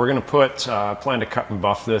 We're gonna put, plan to cut and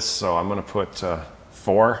buff this, so I'm gonna put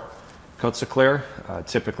 4 coats of clear.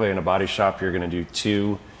 Typically in a body shop, you're gonna do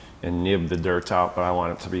 2 and nib the dirt out, but I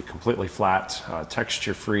want it to be completely flat,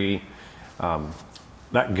 texture free.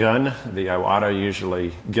 That gun, the Iwata,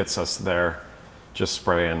 usually gets us there just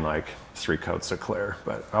spraying like 3 coats of clear,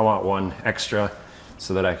 but I want 1 extra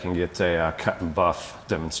so that I can get a cut and buff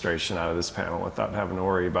demonstration out of this panel without having to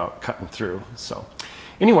worry about cutting through. So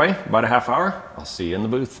anyway, about a half hour, I'll see you in the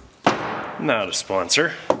booth. Now to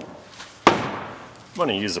sponsor. I'm going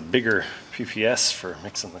to use a bigger PPS for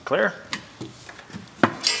mixing the clear.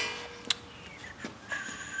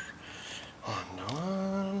 I'm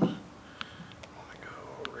going to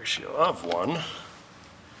go ratio of 1.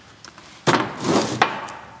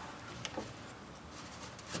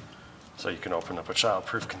 So you can open up a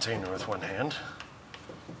child-proof container with 1 hand.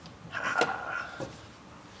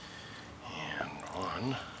 And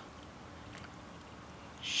 1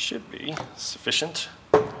 should be sufficient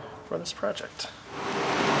for this project.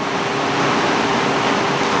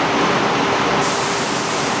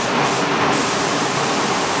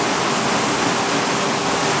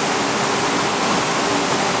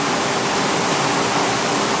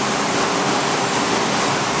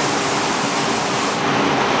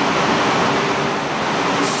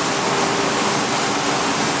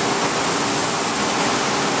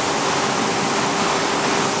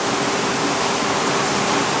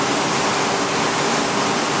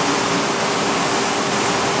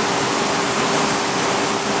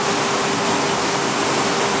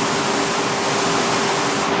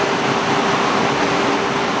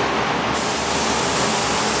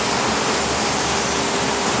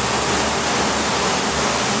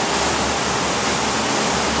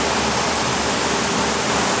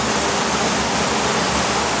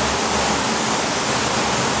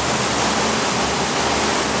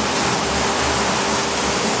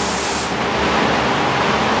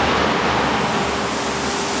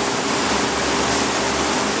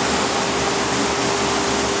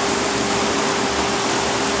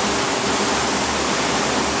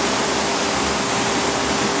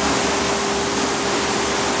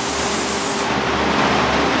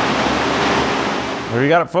 There you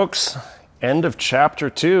got it, folks. end of chapter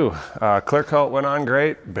 2. Clear coat went on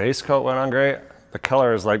great, base coat went on great. The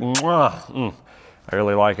color is like, mwah. I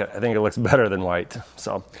really like it. I think it looks better than white.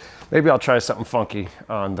 So maybe I'll try something funky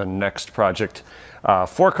on the next project.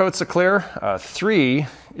 4 coats of clear, 3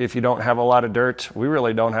 if you don't have a lot of dirt. We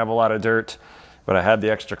really don't have a lot of dirt, but I had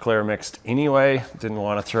the extra clear mixed anyway. Didn't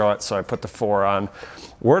want to throw it, so I put the 4 on.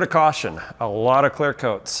 Word of caution, a lot of clear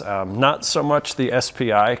coats. Not so much the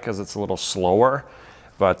SPI because it's a little slower,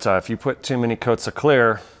 but if you put too many coats of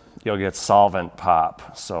clear, you'll get solvent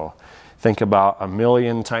pop. So think about a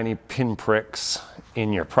million tiny pinpricks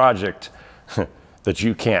in your project that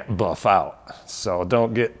you can't buff out. So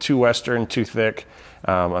don't get too Western, too thick.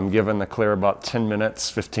 I'm giving the clear about 10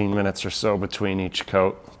 minutes, 15 minutes or so between each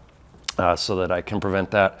coat. So that I can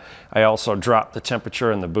prevent that. I also dropped the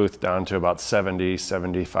temperature in the booth down to about 70,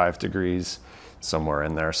 75 degrees, somewhere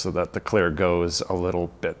in there, so that the clear goes a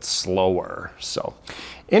little bit slower. So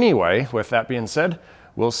anyway, with that being said,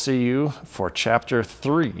 we'll see you for chapter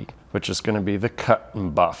 3, which is going to be the cut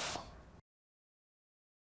and buff.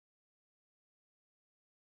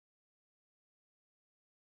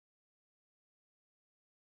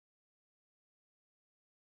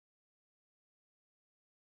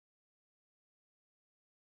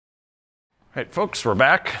 All right, folks, we're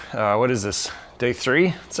back. What is this, day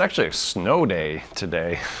 3? It's actually a snow day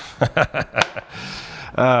today.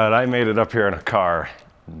 And I made it up here in a car,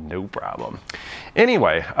 no problem.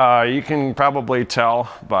 Anyway, you can probably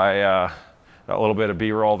tell by a little bit of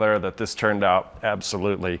B-roll there that this turned out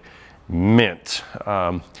absolutely mint.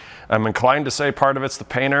 I'm inclined to say part of it's the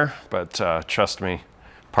painter, but trust me,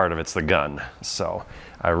 part of it's the gun. So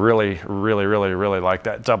I really like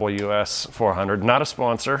that WS 400. Not a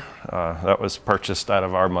sponsor. That was purchased out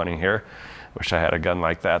of our money here. Wish I had a gun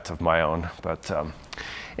like that of my own. But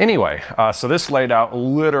anyway, so this laid out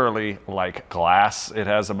literally like glass. It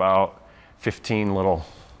has about 15 little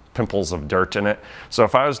pimples of dirt in it. So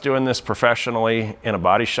if I was doing this professionally in a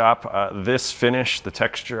body shop, this finish, the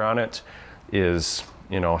texture on it is,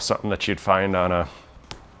 you know, something that you'd find on a,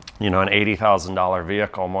 you know, an $80,000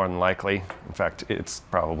 vehicle, more than likely. In fact, it's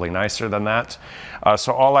probably nicer than that.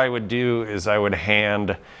 So all I would do is I would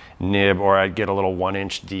hand nib, or I'd get a little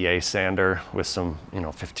 1-inch DA sander with some, you know,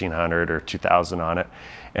 1500 or 2000 on it,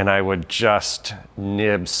 and I would just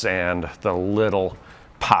nib sand the little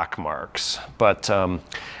pock marks. But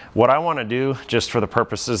what I want to do, just for the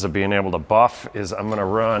purposes of being able to buff, is I'm going to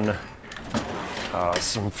run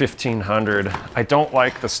some 1500. I don't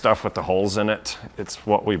like the stuff with the holes in it. It's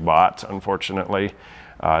what we bought, unfortunately.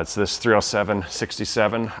 It's this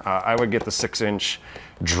 307/67. I would get the 6-inch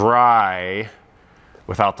dry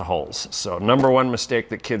without the holes. So #1 mistake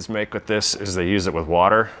that kids make with this is they use it with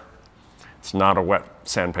water. It's not a wet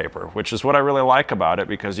sandpaper, which is what I really like about it,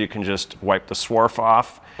 because you can just wipe the swarf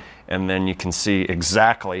off and then you can see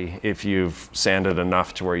exactly if you've sanded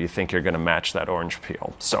enough to where you think you're going to match that orange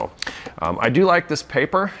peel. So I do like this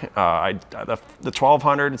paper. The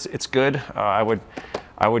 1200, it's good. I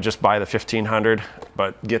would just buy the 1500,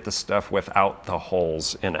 but get the stuff without the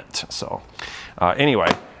holes in it. So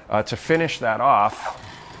anyway, to finish that off,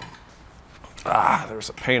 there's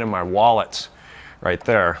a pain in my wallet right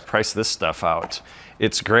there. Price this stuff out.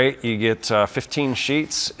 It's great. You get 15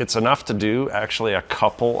 sheets. It's enough to do actually a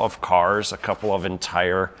couple of cars, a couple of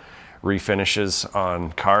entire refinishes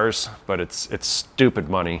on cars, but it's stupid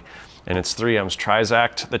money. And it's 3M's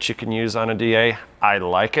Trizact that you can use on a DA. I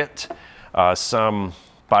like it. Some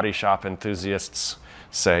body shop enthusiasts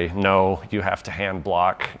say, no, you have to hand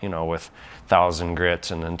block, you know, with 1000 grit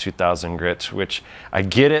and then 2000 grit, which I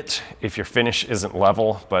get it if your finish isn't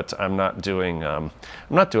level, but I'm not doing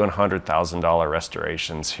 $100,000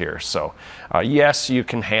 restorations here. So yes, you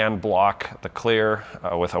can hand block the clear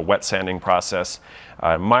with a wet sanding process.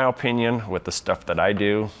 In my opinion, with the stuff that I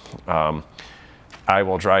do, I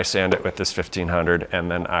will dry sand it with this 1500,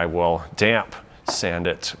 and then I will damp sand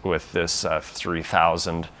it with this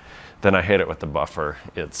 3000. Then I hit it with the buffer.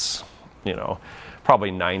 It's, you know,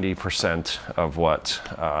 probably 90% of what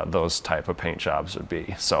those type of paint jobs would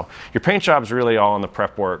be. So your paint job's really all in the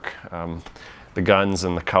prep work. The guns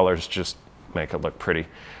and the colors just make it look pretty.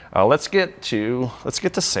 Let's get to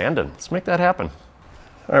sanding. Let's make that happen.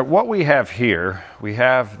 All right, what we have here, we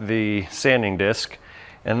have the sanding disc,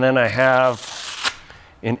 and then I have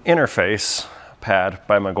an interface pad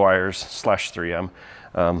by Meguiar's /3M.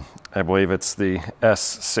 I believe it's the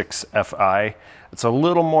S6FI. It's a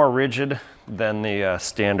little more rigid than the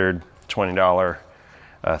standard $20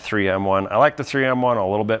 3M one. I like the 3M one a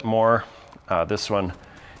little bit more. This one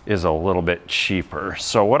is a little bit cheaper.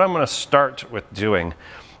 So what I'm going to start with doing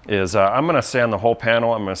is I'm gonna sand the whole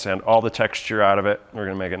panel. I'm gonna sand all the texture out of it. We're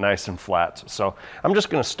gonna make it nice and flat. So I'm just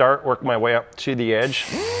gonna start, work my way up to the edge.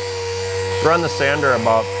 Run the sander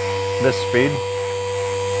about this speed.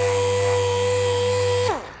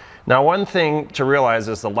 Now, one thing to realize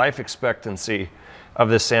is the life expectancy of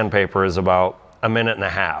this sandpaper is about 1.5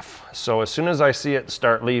 minutes. So as soon as I see it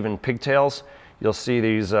start leaving pigtails, you'll see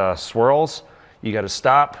these swirls. You got to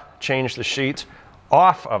stop, change the sheet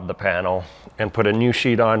off of the panel and put a new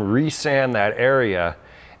sheet on, resand that area.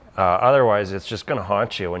 Otherwise, it's just going to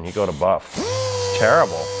haunt you when you go to buff. It's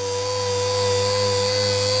terrible.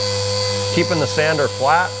 Keeping the sander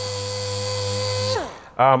flat.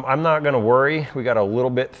 I'm not going to worry. We got a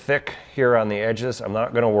little bit thick here on the edges. I'm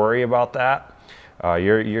not going to worry about that.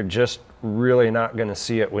 You're just really not going to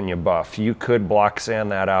see it when you buff. You could block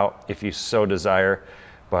sand that out if you so desire,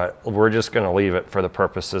 but we're just going to leave it for the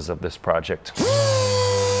purposes of this project.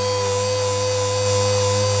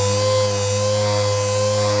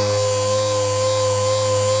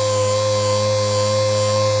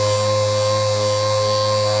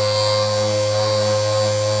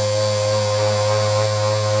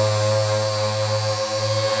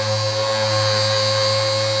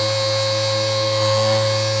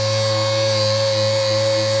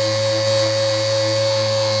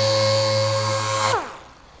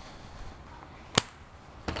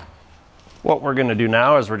 What we're going to do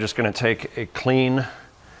now is we're just going to take a clean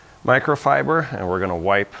microfiber and we're going to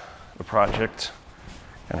wipe the project,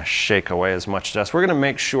 kind of shake away as much dust. We're going to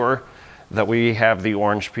make sure that we have the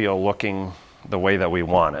orange peel looking the way that we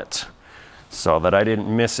want it, so that I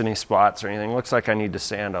didn't miss any spots or anything. Looks like I need to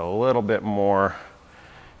sand a little bit more.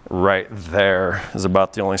 Right there is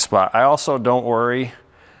about the only spot. I also don't worry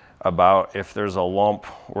about if there's a lump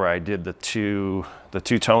where I did the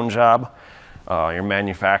two-tone job. Your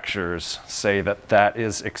manufacturers say that that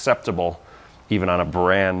is acceptable even on a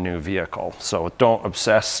brand new vehicle. So don't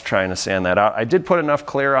obsess trying to sand that out. I did put enough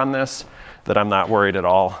clear on this that I'm not worried at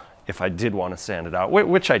all if I did want to sand it out,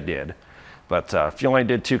 which I did. But if you only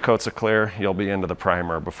did 2 coats of clear, you'll be into the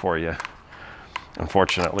primer before you,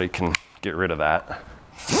 unfortunately, can get rid of that.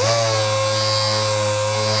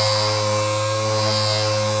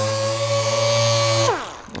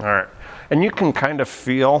 All right, and you can kind of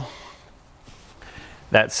feel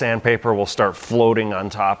that sandpaper will start floating on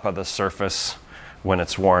top of the surface when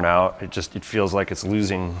it's worn out. It feels like it's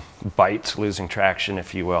losing bite, losing traction,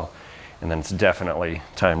 if you will. And then it's definitely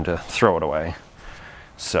time to throw it away.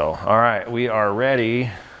 So, all right, we are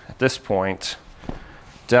ready at this point,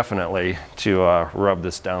 definitely to rub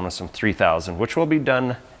this down with some 3000, which will be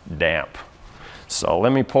done damp. So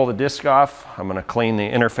let me pull the disc off. I'm gonna clean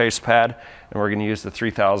the interface pad and we're gonna use the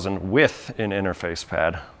 3000 with an interface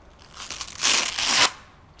pad.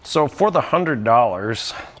 So for the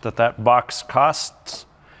 $100 that box costs,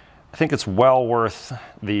 I think it's well worth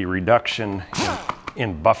the reduction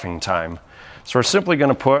in buffing time. So we're simply going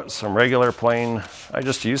to put some regular plain, I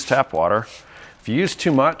just use tap water. If you use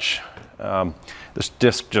too much, this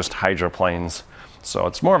disc just hydroplanes. So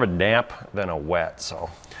it's more of a damp than a wet. So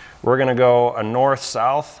we're going to go a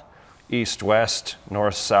north-south, east-west,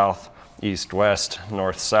 north-south, east-west,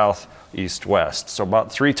 north-south, east-west. So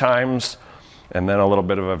about 3 times. And then a little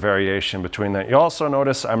bit of a variation between that. You also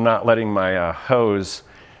notice I'm not letting my hose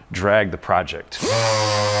drag the project.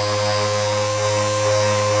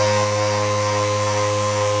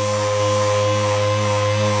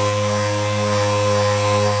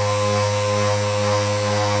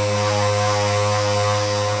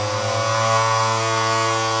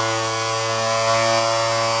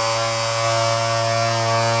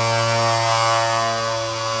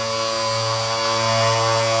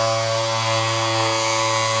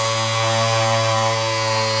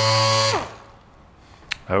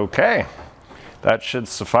 Okay, that should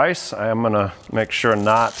suffice. I am gonna make sure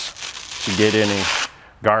not to get any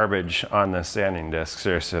garbage on the sanding disc.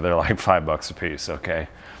 Seriously, they're like $5 a piece, okay?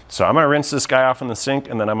 So I'm gonna rinse this guy off in the sink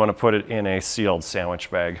and then I'm gonna put it in a sealed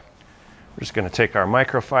sandwich bag. We're just gonna take our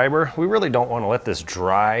microfiber. We really don't wanna let this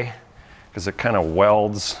dry because it kind of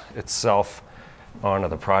welds itself onto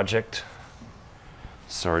the project.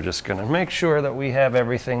 So we're just gonna make sure that we have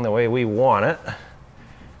everything the way we want it.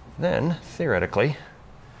 Then, theoretically,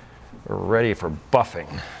 we're ready for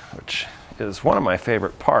buffing, which is one of my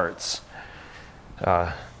favorite parts,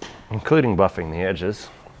 including buffing the edges.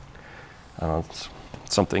 It's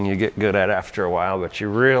something you get good at after a while, but you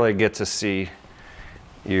really get to see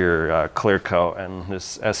your clear coat. And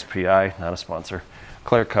this SPI, not a sponsor,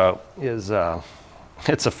 clear coat is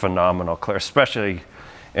it's a phenomenal clear, especially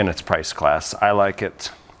in its price class. I like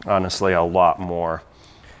it honestly a lot more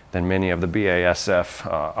than many of the BASF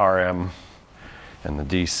RM and the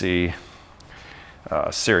DC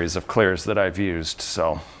series of clears that I've used.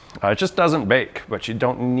 So it just doesn't bake, but you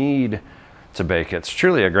don't need to bake it. It's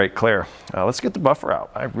truly a great clear. Let's get the buffer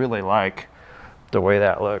out. I really like the way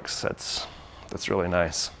that looks. That's really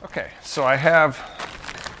nice. Okay, so I have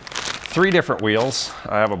 3 different wheels.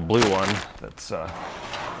 I have a blue one that's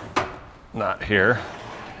not here.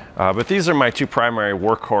 But these are my 2 primary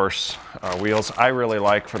workhorse wheels I really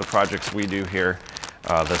like for the projects we do here.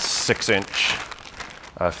 The 6-inch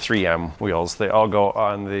 3M wheels. They all go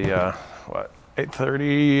on the,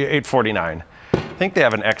 830, 849. I think they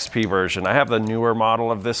have an XP version. I have the newer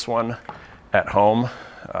model of this one at home,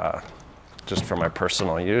 just for my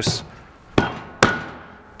personal use.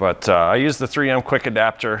 But I use the 3M quick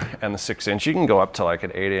adapter and the 6-inch. You can go up to like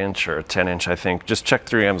an 8-inch or a 10-inch, I think. Just check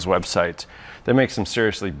 3M's website. They make some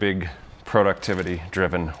seriously big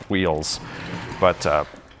productivity-driven wheels. But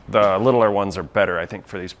the littler ones are better, I think,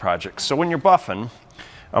 for these projects. So when you're buffing,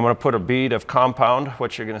 I'm gonna put a bead of compound,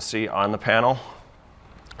 which you're gonna see on the panel.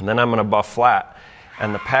 And then I'm gonna buff flat.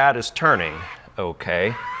 And the pad is turning,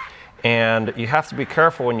 okay? And you have to be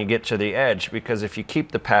careful when you get to the edge, because if you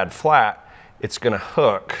keep the pad flat, it's gonna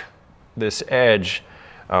hook this edge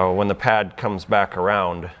when the pad comes back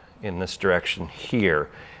around in this direction here.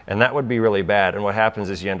 And that would be really bad. And what happens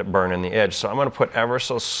is you end up burning the edge. So I'm gonna put ever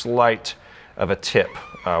so slight of a tip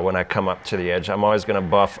when I come up to the edge. I'm always gonna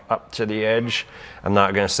buff up to the edge. I'm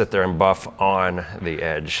not gonna sit there and buff on the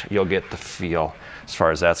edge. You'll get the feel as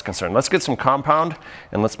far as that's concerned. Let's get some compound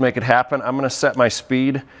and let's make it happen. I'm gonna set my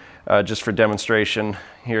speed just for demonstration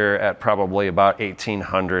here at probably about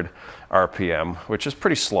 1800 RPM, which is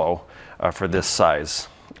pretty slow for this size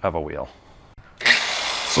of a wheel.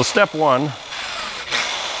 So step 1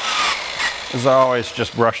 is I always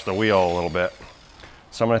just brush the wheel a little bit.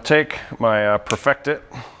 So I'm going to take my Perfect It,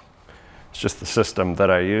 it's just the system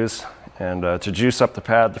that I use, and to juice up the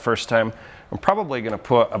pad the first time, I'm probably going to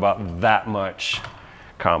put about that much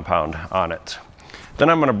compound on it. Then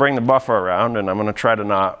I'm going to bring the buffer around and I'm going to try to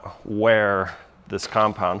not wear this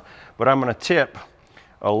compound, but I'm going to tip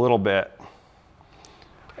a little bit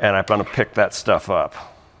and I'm going to pick that stuff up.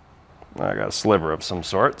 I got a sliver of some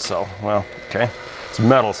sort, so, well, okay. It's a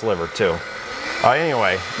metal sliver too.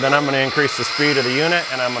 Anyway, then I'm going to increase the speed of the unit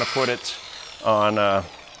and I'm going to put it on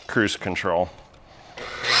cruise control.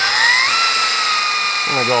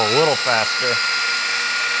 I'm going to go a little faster.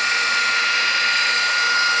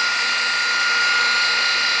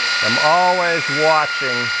 I'm always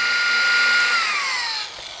watching.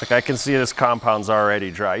 Like I can see this compound's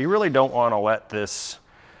already dry. You really don't want to let this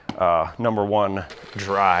number 1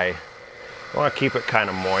 dry. You want to keep it kind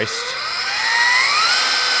of moist.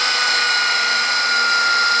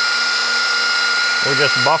 We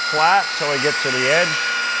just buff flat till we get to the edge.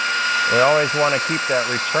 We always want to keep that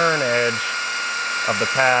return edge of the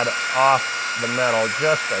pad off the metal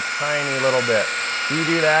just a tiny little bit. If you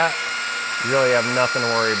do that, you really have nothing to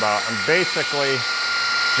worry about. I'm basically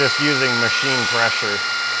just using machine pressure.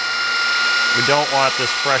 We don't want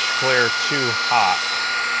this fresh clear too hot.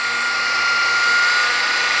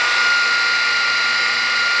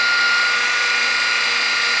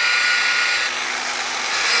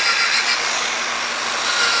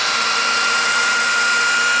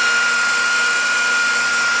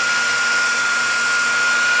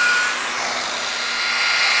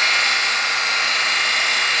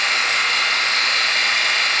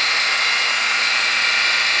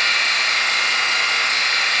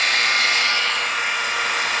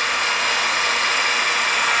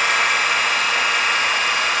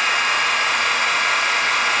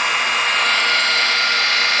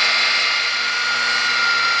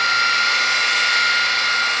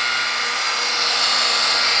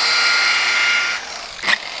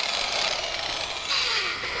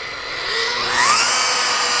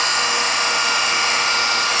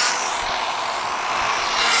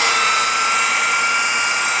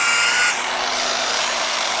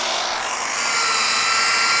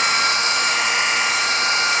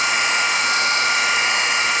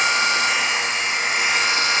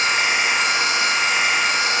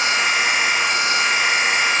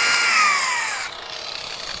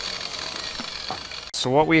 So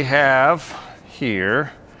what we have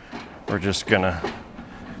here, we're just gonna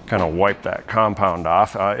kind of wipe that compound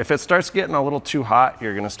off. If it starts getting a little too hot,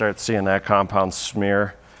 you're gonna start seeing that compound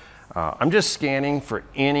smear. I'm just scanning for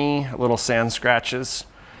any little sand scratches.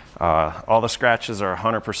 All the scratches are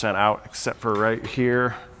 100% out except for right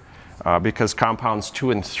here, because compounds 2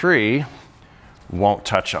 and 3 won't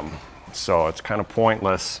touch them. So it's kind of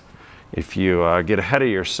pointless if you get ahead of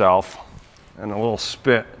yourself, and a little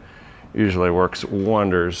spit usually works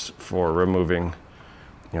wonders for removing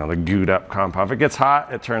you know, the gooed up compound. If it gets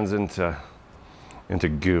hot, it turns into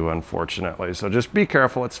goo, unfortunately. So just be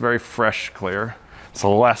careful. It's very fresh clear. It's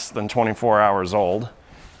less than 24 hours old.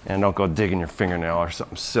 And don't go digging your fingernail or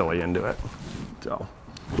something silly into it. So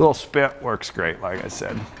a little spit works great, like I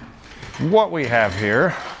said. What we have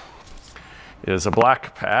here is a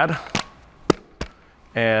black pad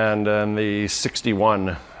and then the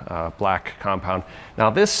 61 black compound. Now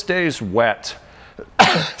this stays wet,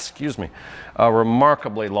 excuse me,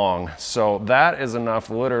 remarkably long. So that is enough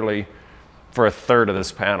literally for a third of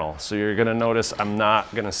this panel. So you're gonna notice I'm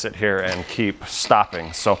not gonna sit here and keep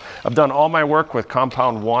stopping. So I've done all my work with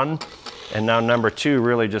compound 1, and now number 2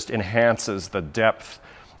 really just enhances the depth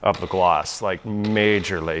of the gloss, like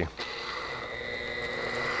majorly.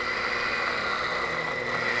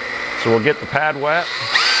 So we'll get the pad wet,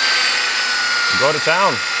 go to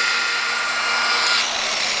town.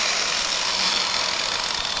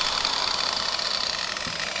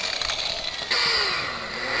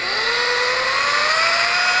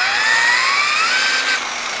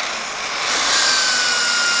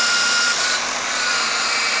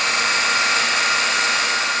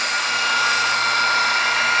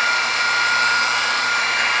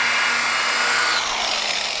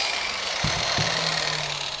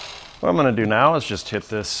 What I'm going to do now is just hit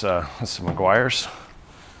this with some Meguiar's.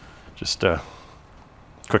 Just a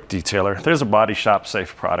quick detailer. There's a Body Shop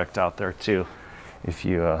safe product out there too, if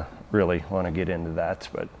you really want to get into that.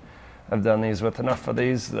 But I've done these with enough of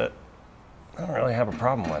these that I don't really have a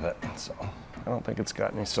problem with it. So I don't think it's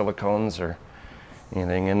got any silicones or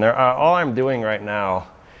anything in there. All I'm doing right now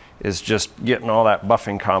is just getting all that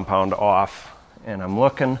buffing compound off, and I'm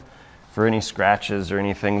looking for any scratches or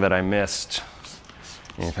anything that I missed.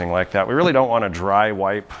 Anything like that. We really don't want to dry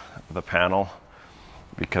wipe the panel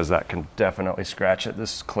because that can definitely scratch it.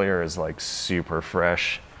 This clear is like super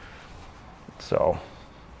fresh. So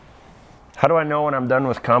how do I know when I'm done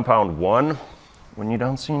with compound 1? When you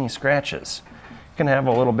don't see any scratches. You can have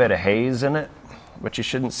a little bit of haze in it, but you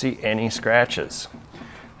shouldn't see any scratches.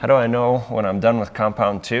 How do I know when I'm done with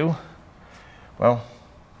compound 2? Well,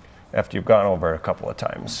 after you've gone over it a couple of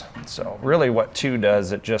times. So really what 2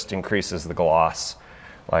 does, it just increases the gloss,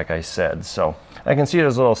 like I said. So I can see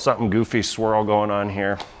there's a little something goofy swirl going on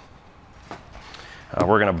here.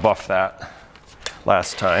 We're gonna buff that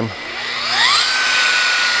last time.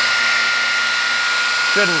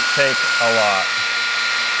 Shouldn't take a lot.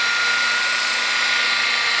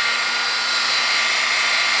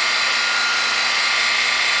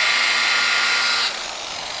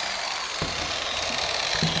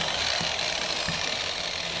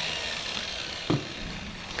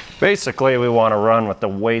 Basically, we want to run with the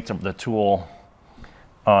weight of the tool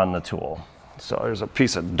on the tool. So there's a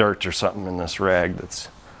piece of dirt or something in this rag that's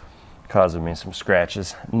causing me some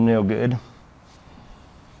scratches. No good.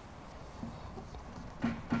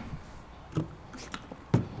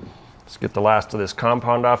 Let's get the last of this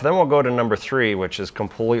compound off. Then we'll go to number 3, which is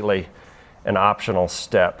completely an optional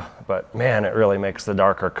step. But man, it really makes the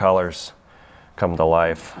darker colors come to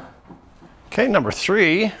life. Okay, number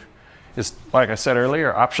 3 is, like I said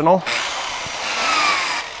earlier, optional.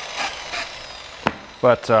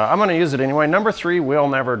 But I'm gonna use it anyway. Number 3 will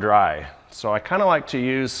never dry. So I kinda like to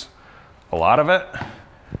use a lot of it,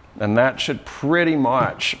 and that should pretty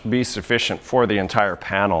much be sufficient for the entire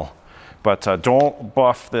panel. But don't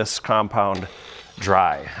buff this compound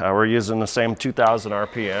dry. We're using the same 2000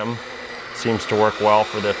 RPM. Seems to work well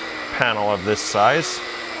for the panel of this size.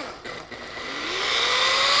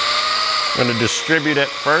 I'm gonna distribute it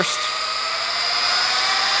first.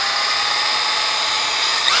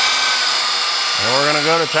 And we're gonna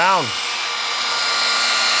go to town.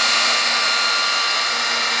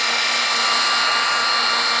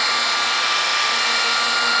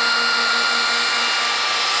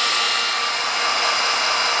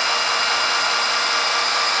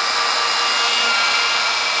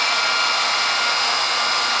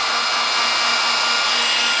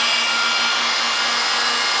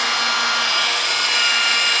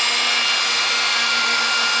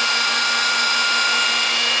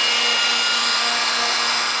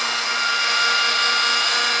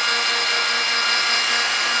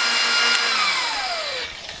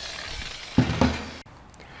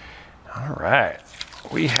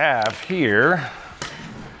 We have here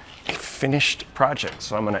a finished project.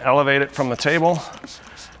 So I'm going to elevate it from the table,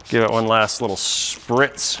 give it one last little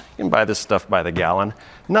spritz. You can buy this stuff by the gallon.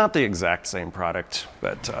 Not the exact same product,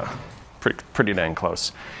 but pretty dang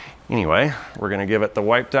close. Anyway, we're going to give it the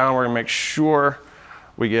wipe down. We're going to make sure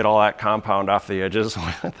we get all that compound off the edges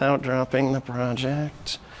without dropping the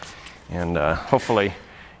project. And hopefully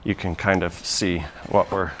you can kind of see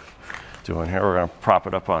what we're doing here. We're gonna prop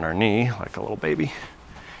it up on our knee like a little baby.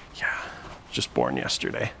 Yeah, just born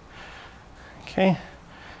yesterday. Okay,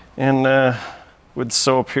 and with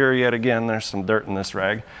soap here yet again, there's some dirt in this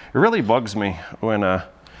rag. It really bugs me when I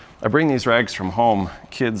bring these rags from home.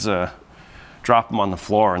 Kids drop them on the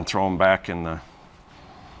floor and throw them back in the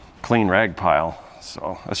clean rag pile.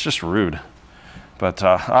 So that's just rude. But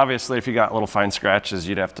obviously if you got little fine scratches,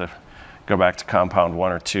 you'd have to go back to compound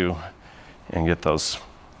 1 or 2 and get those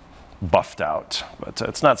buffed out. But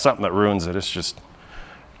it's not something that ruins it, it's just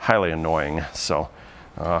highly annoying. So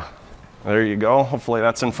there you go. Hopefully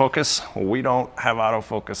that's in focus. We don't have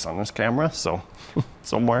autofocus on this camera, so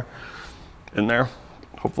somewhere in there,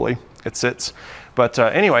 hopefully it sits. But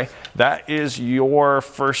anyway, that is your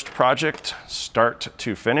first project, start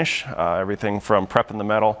to finish. Everything from prepping the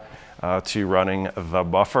metal to running the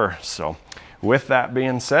buffer. So with that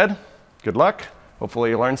being said, good luck.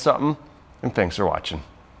 Hopefully you learned something, and thanks for watching.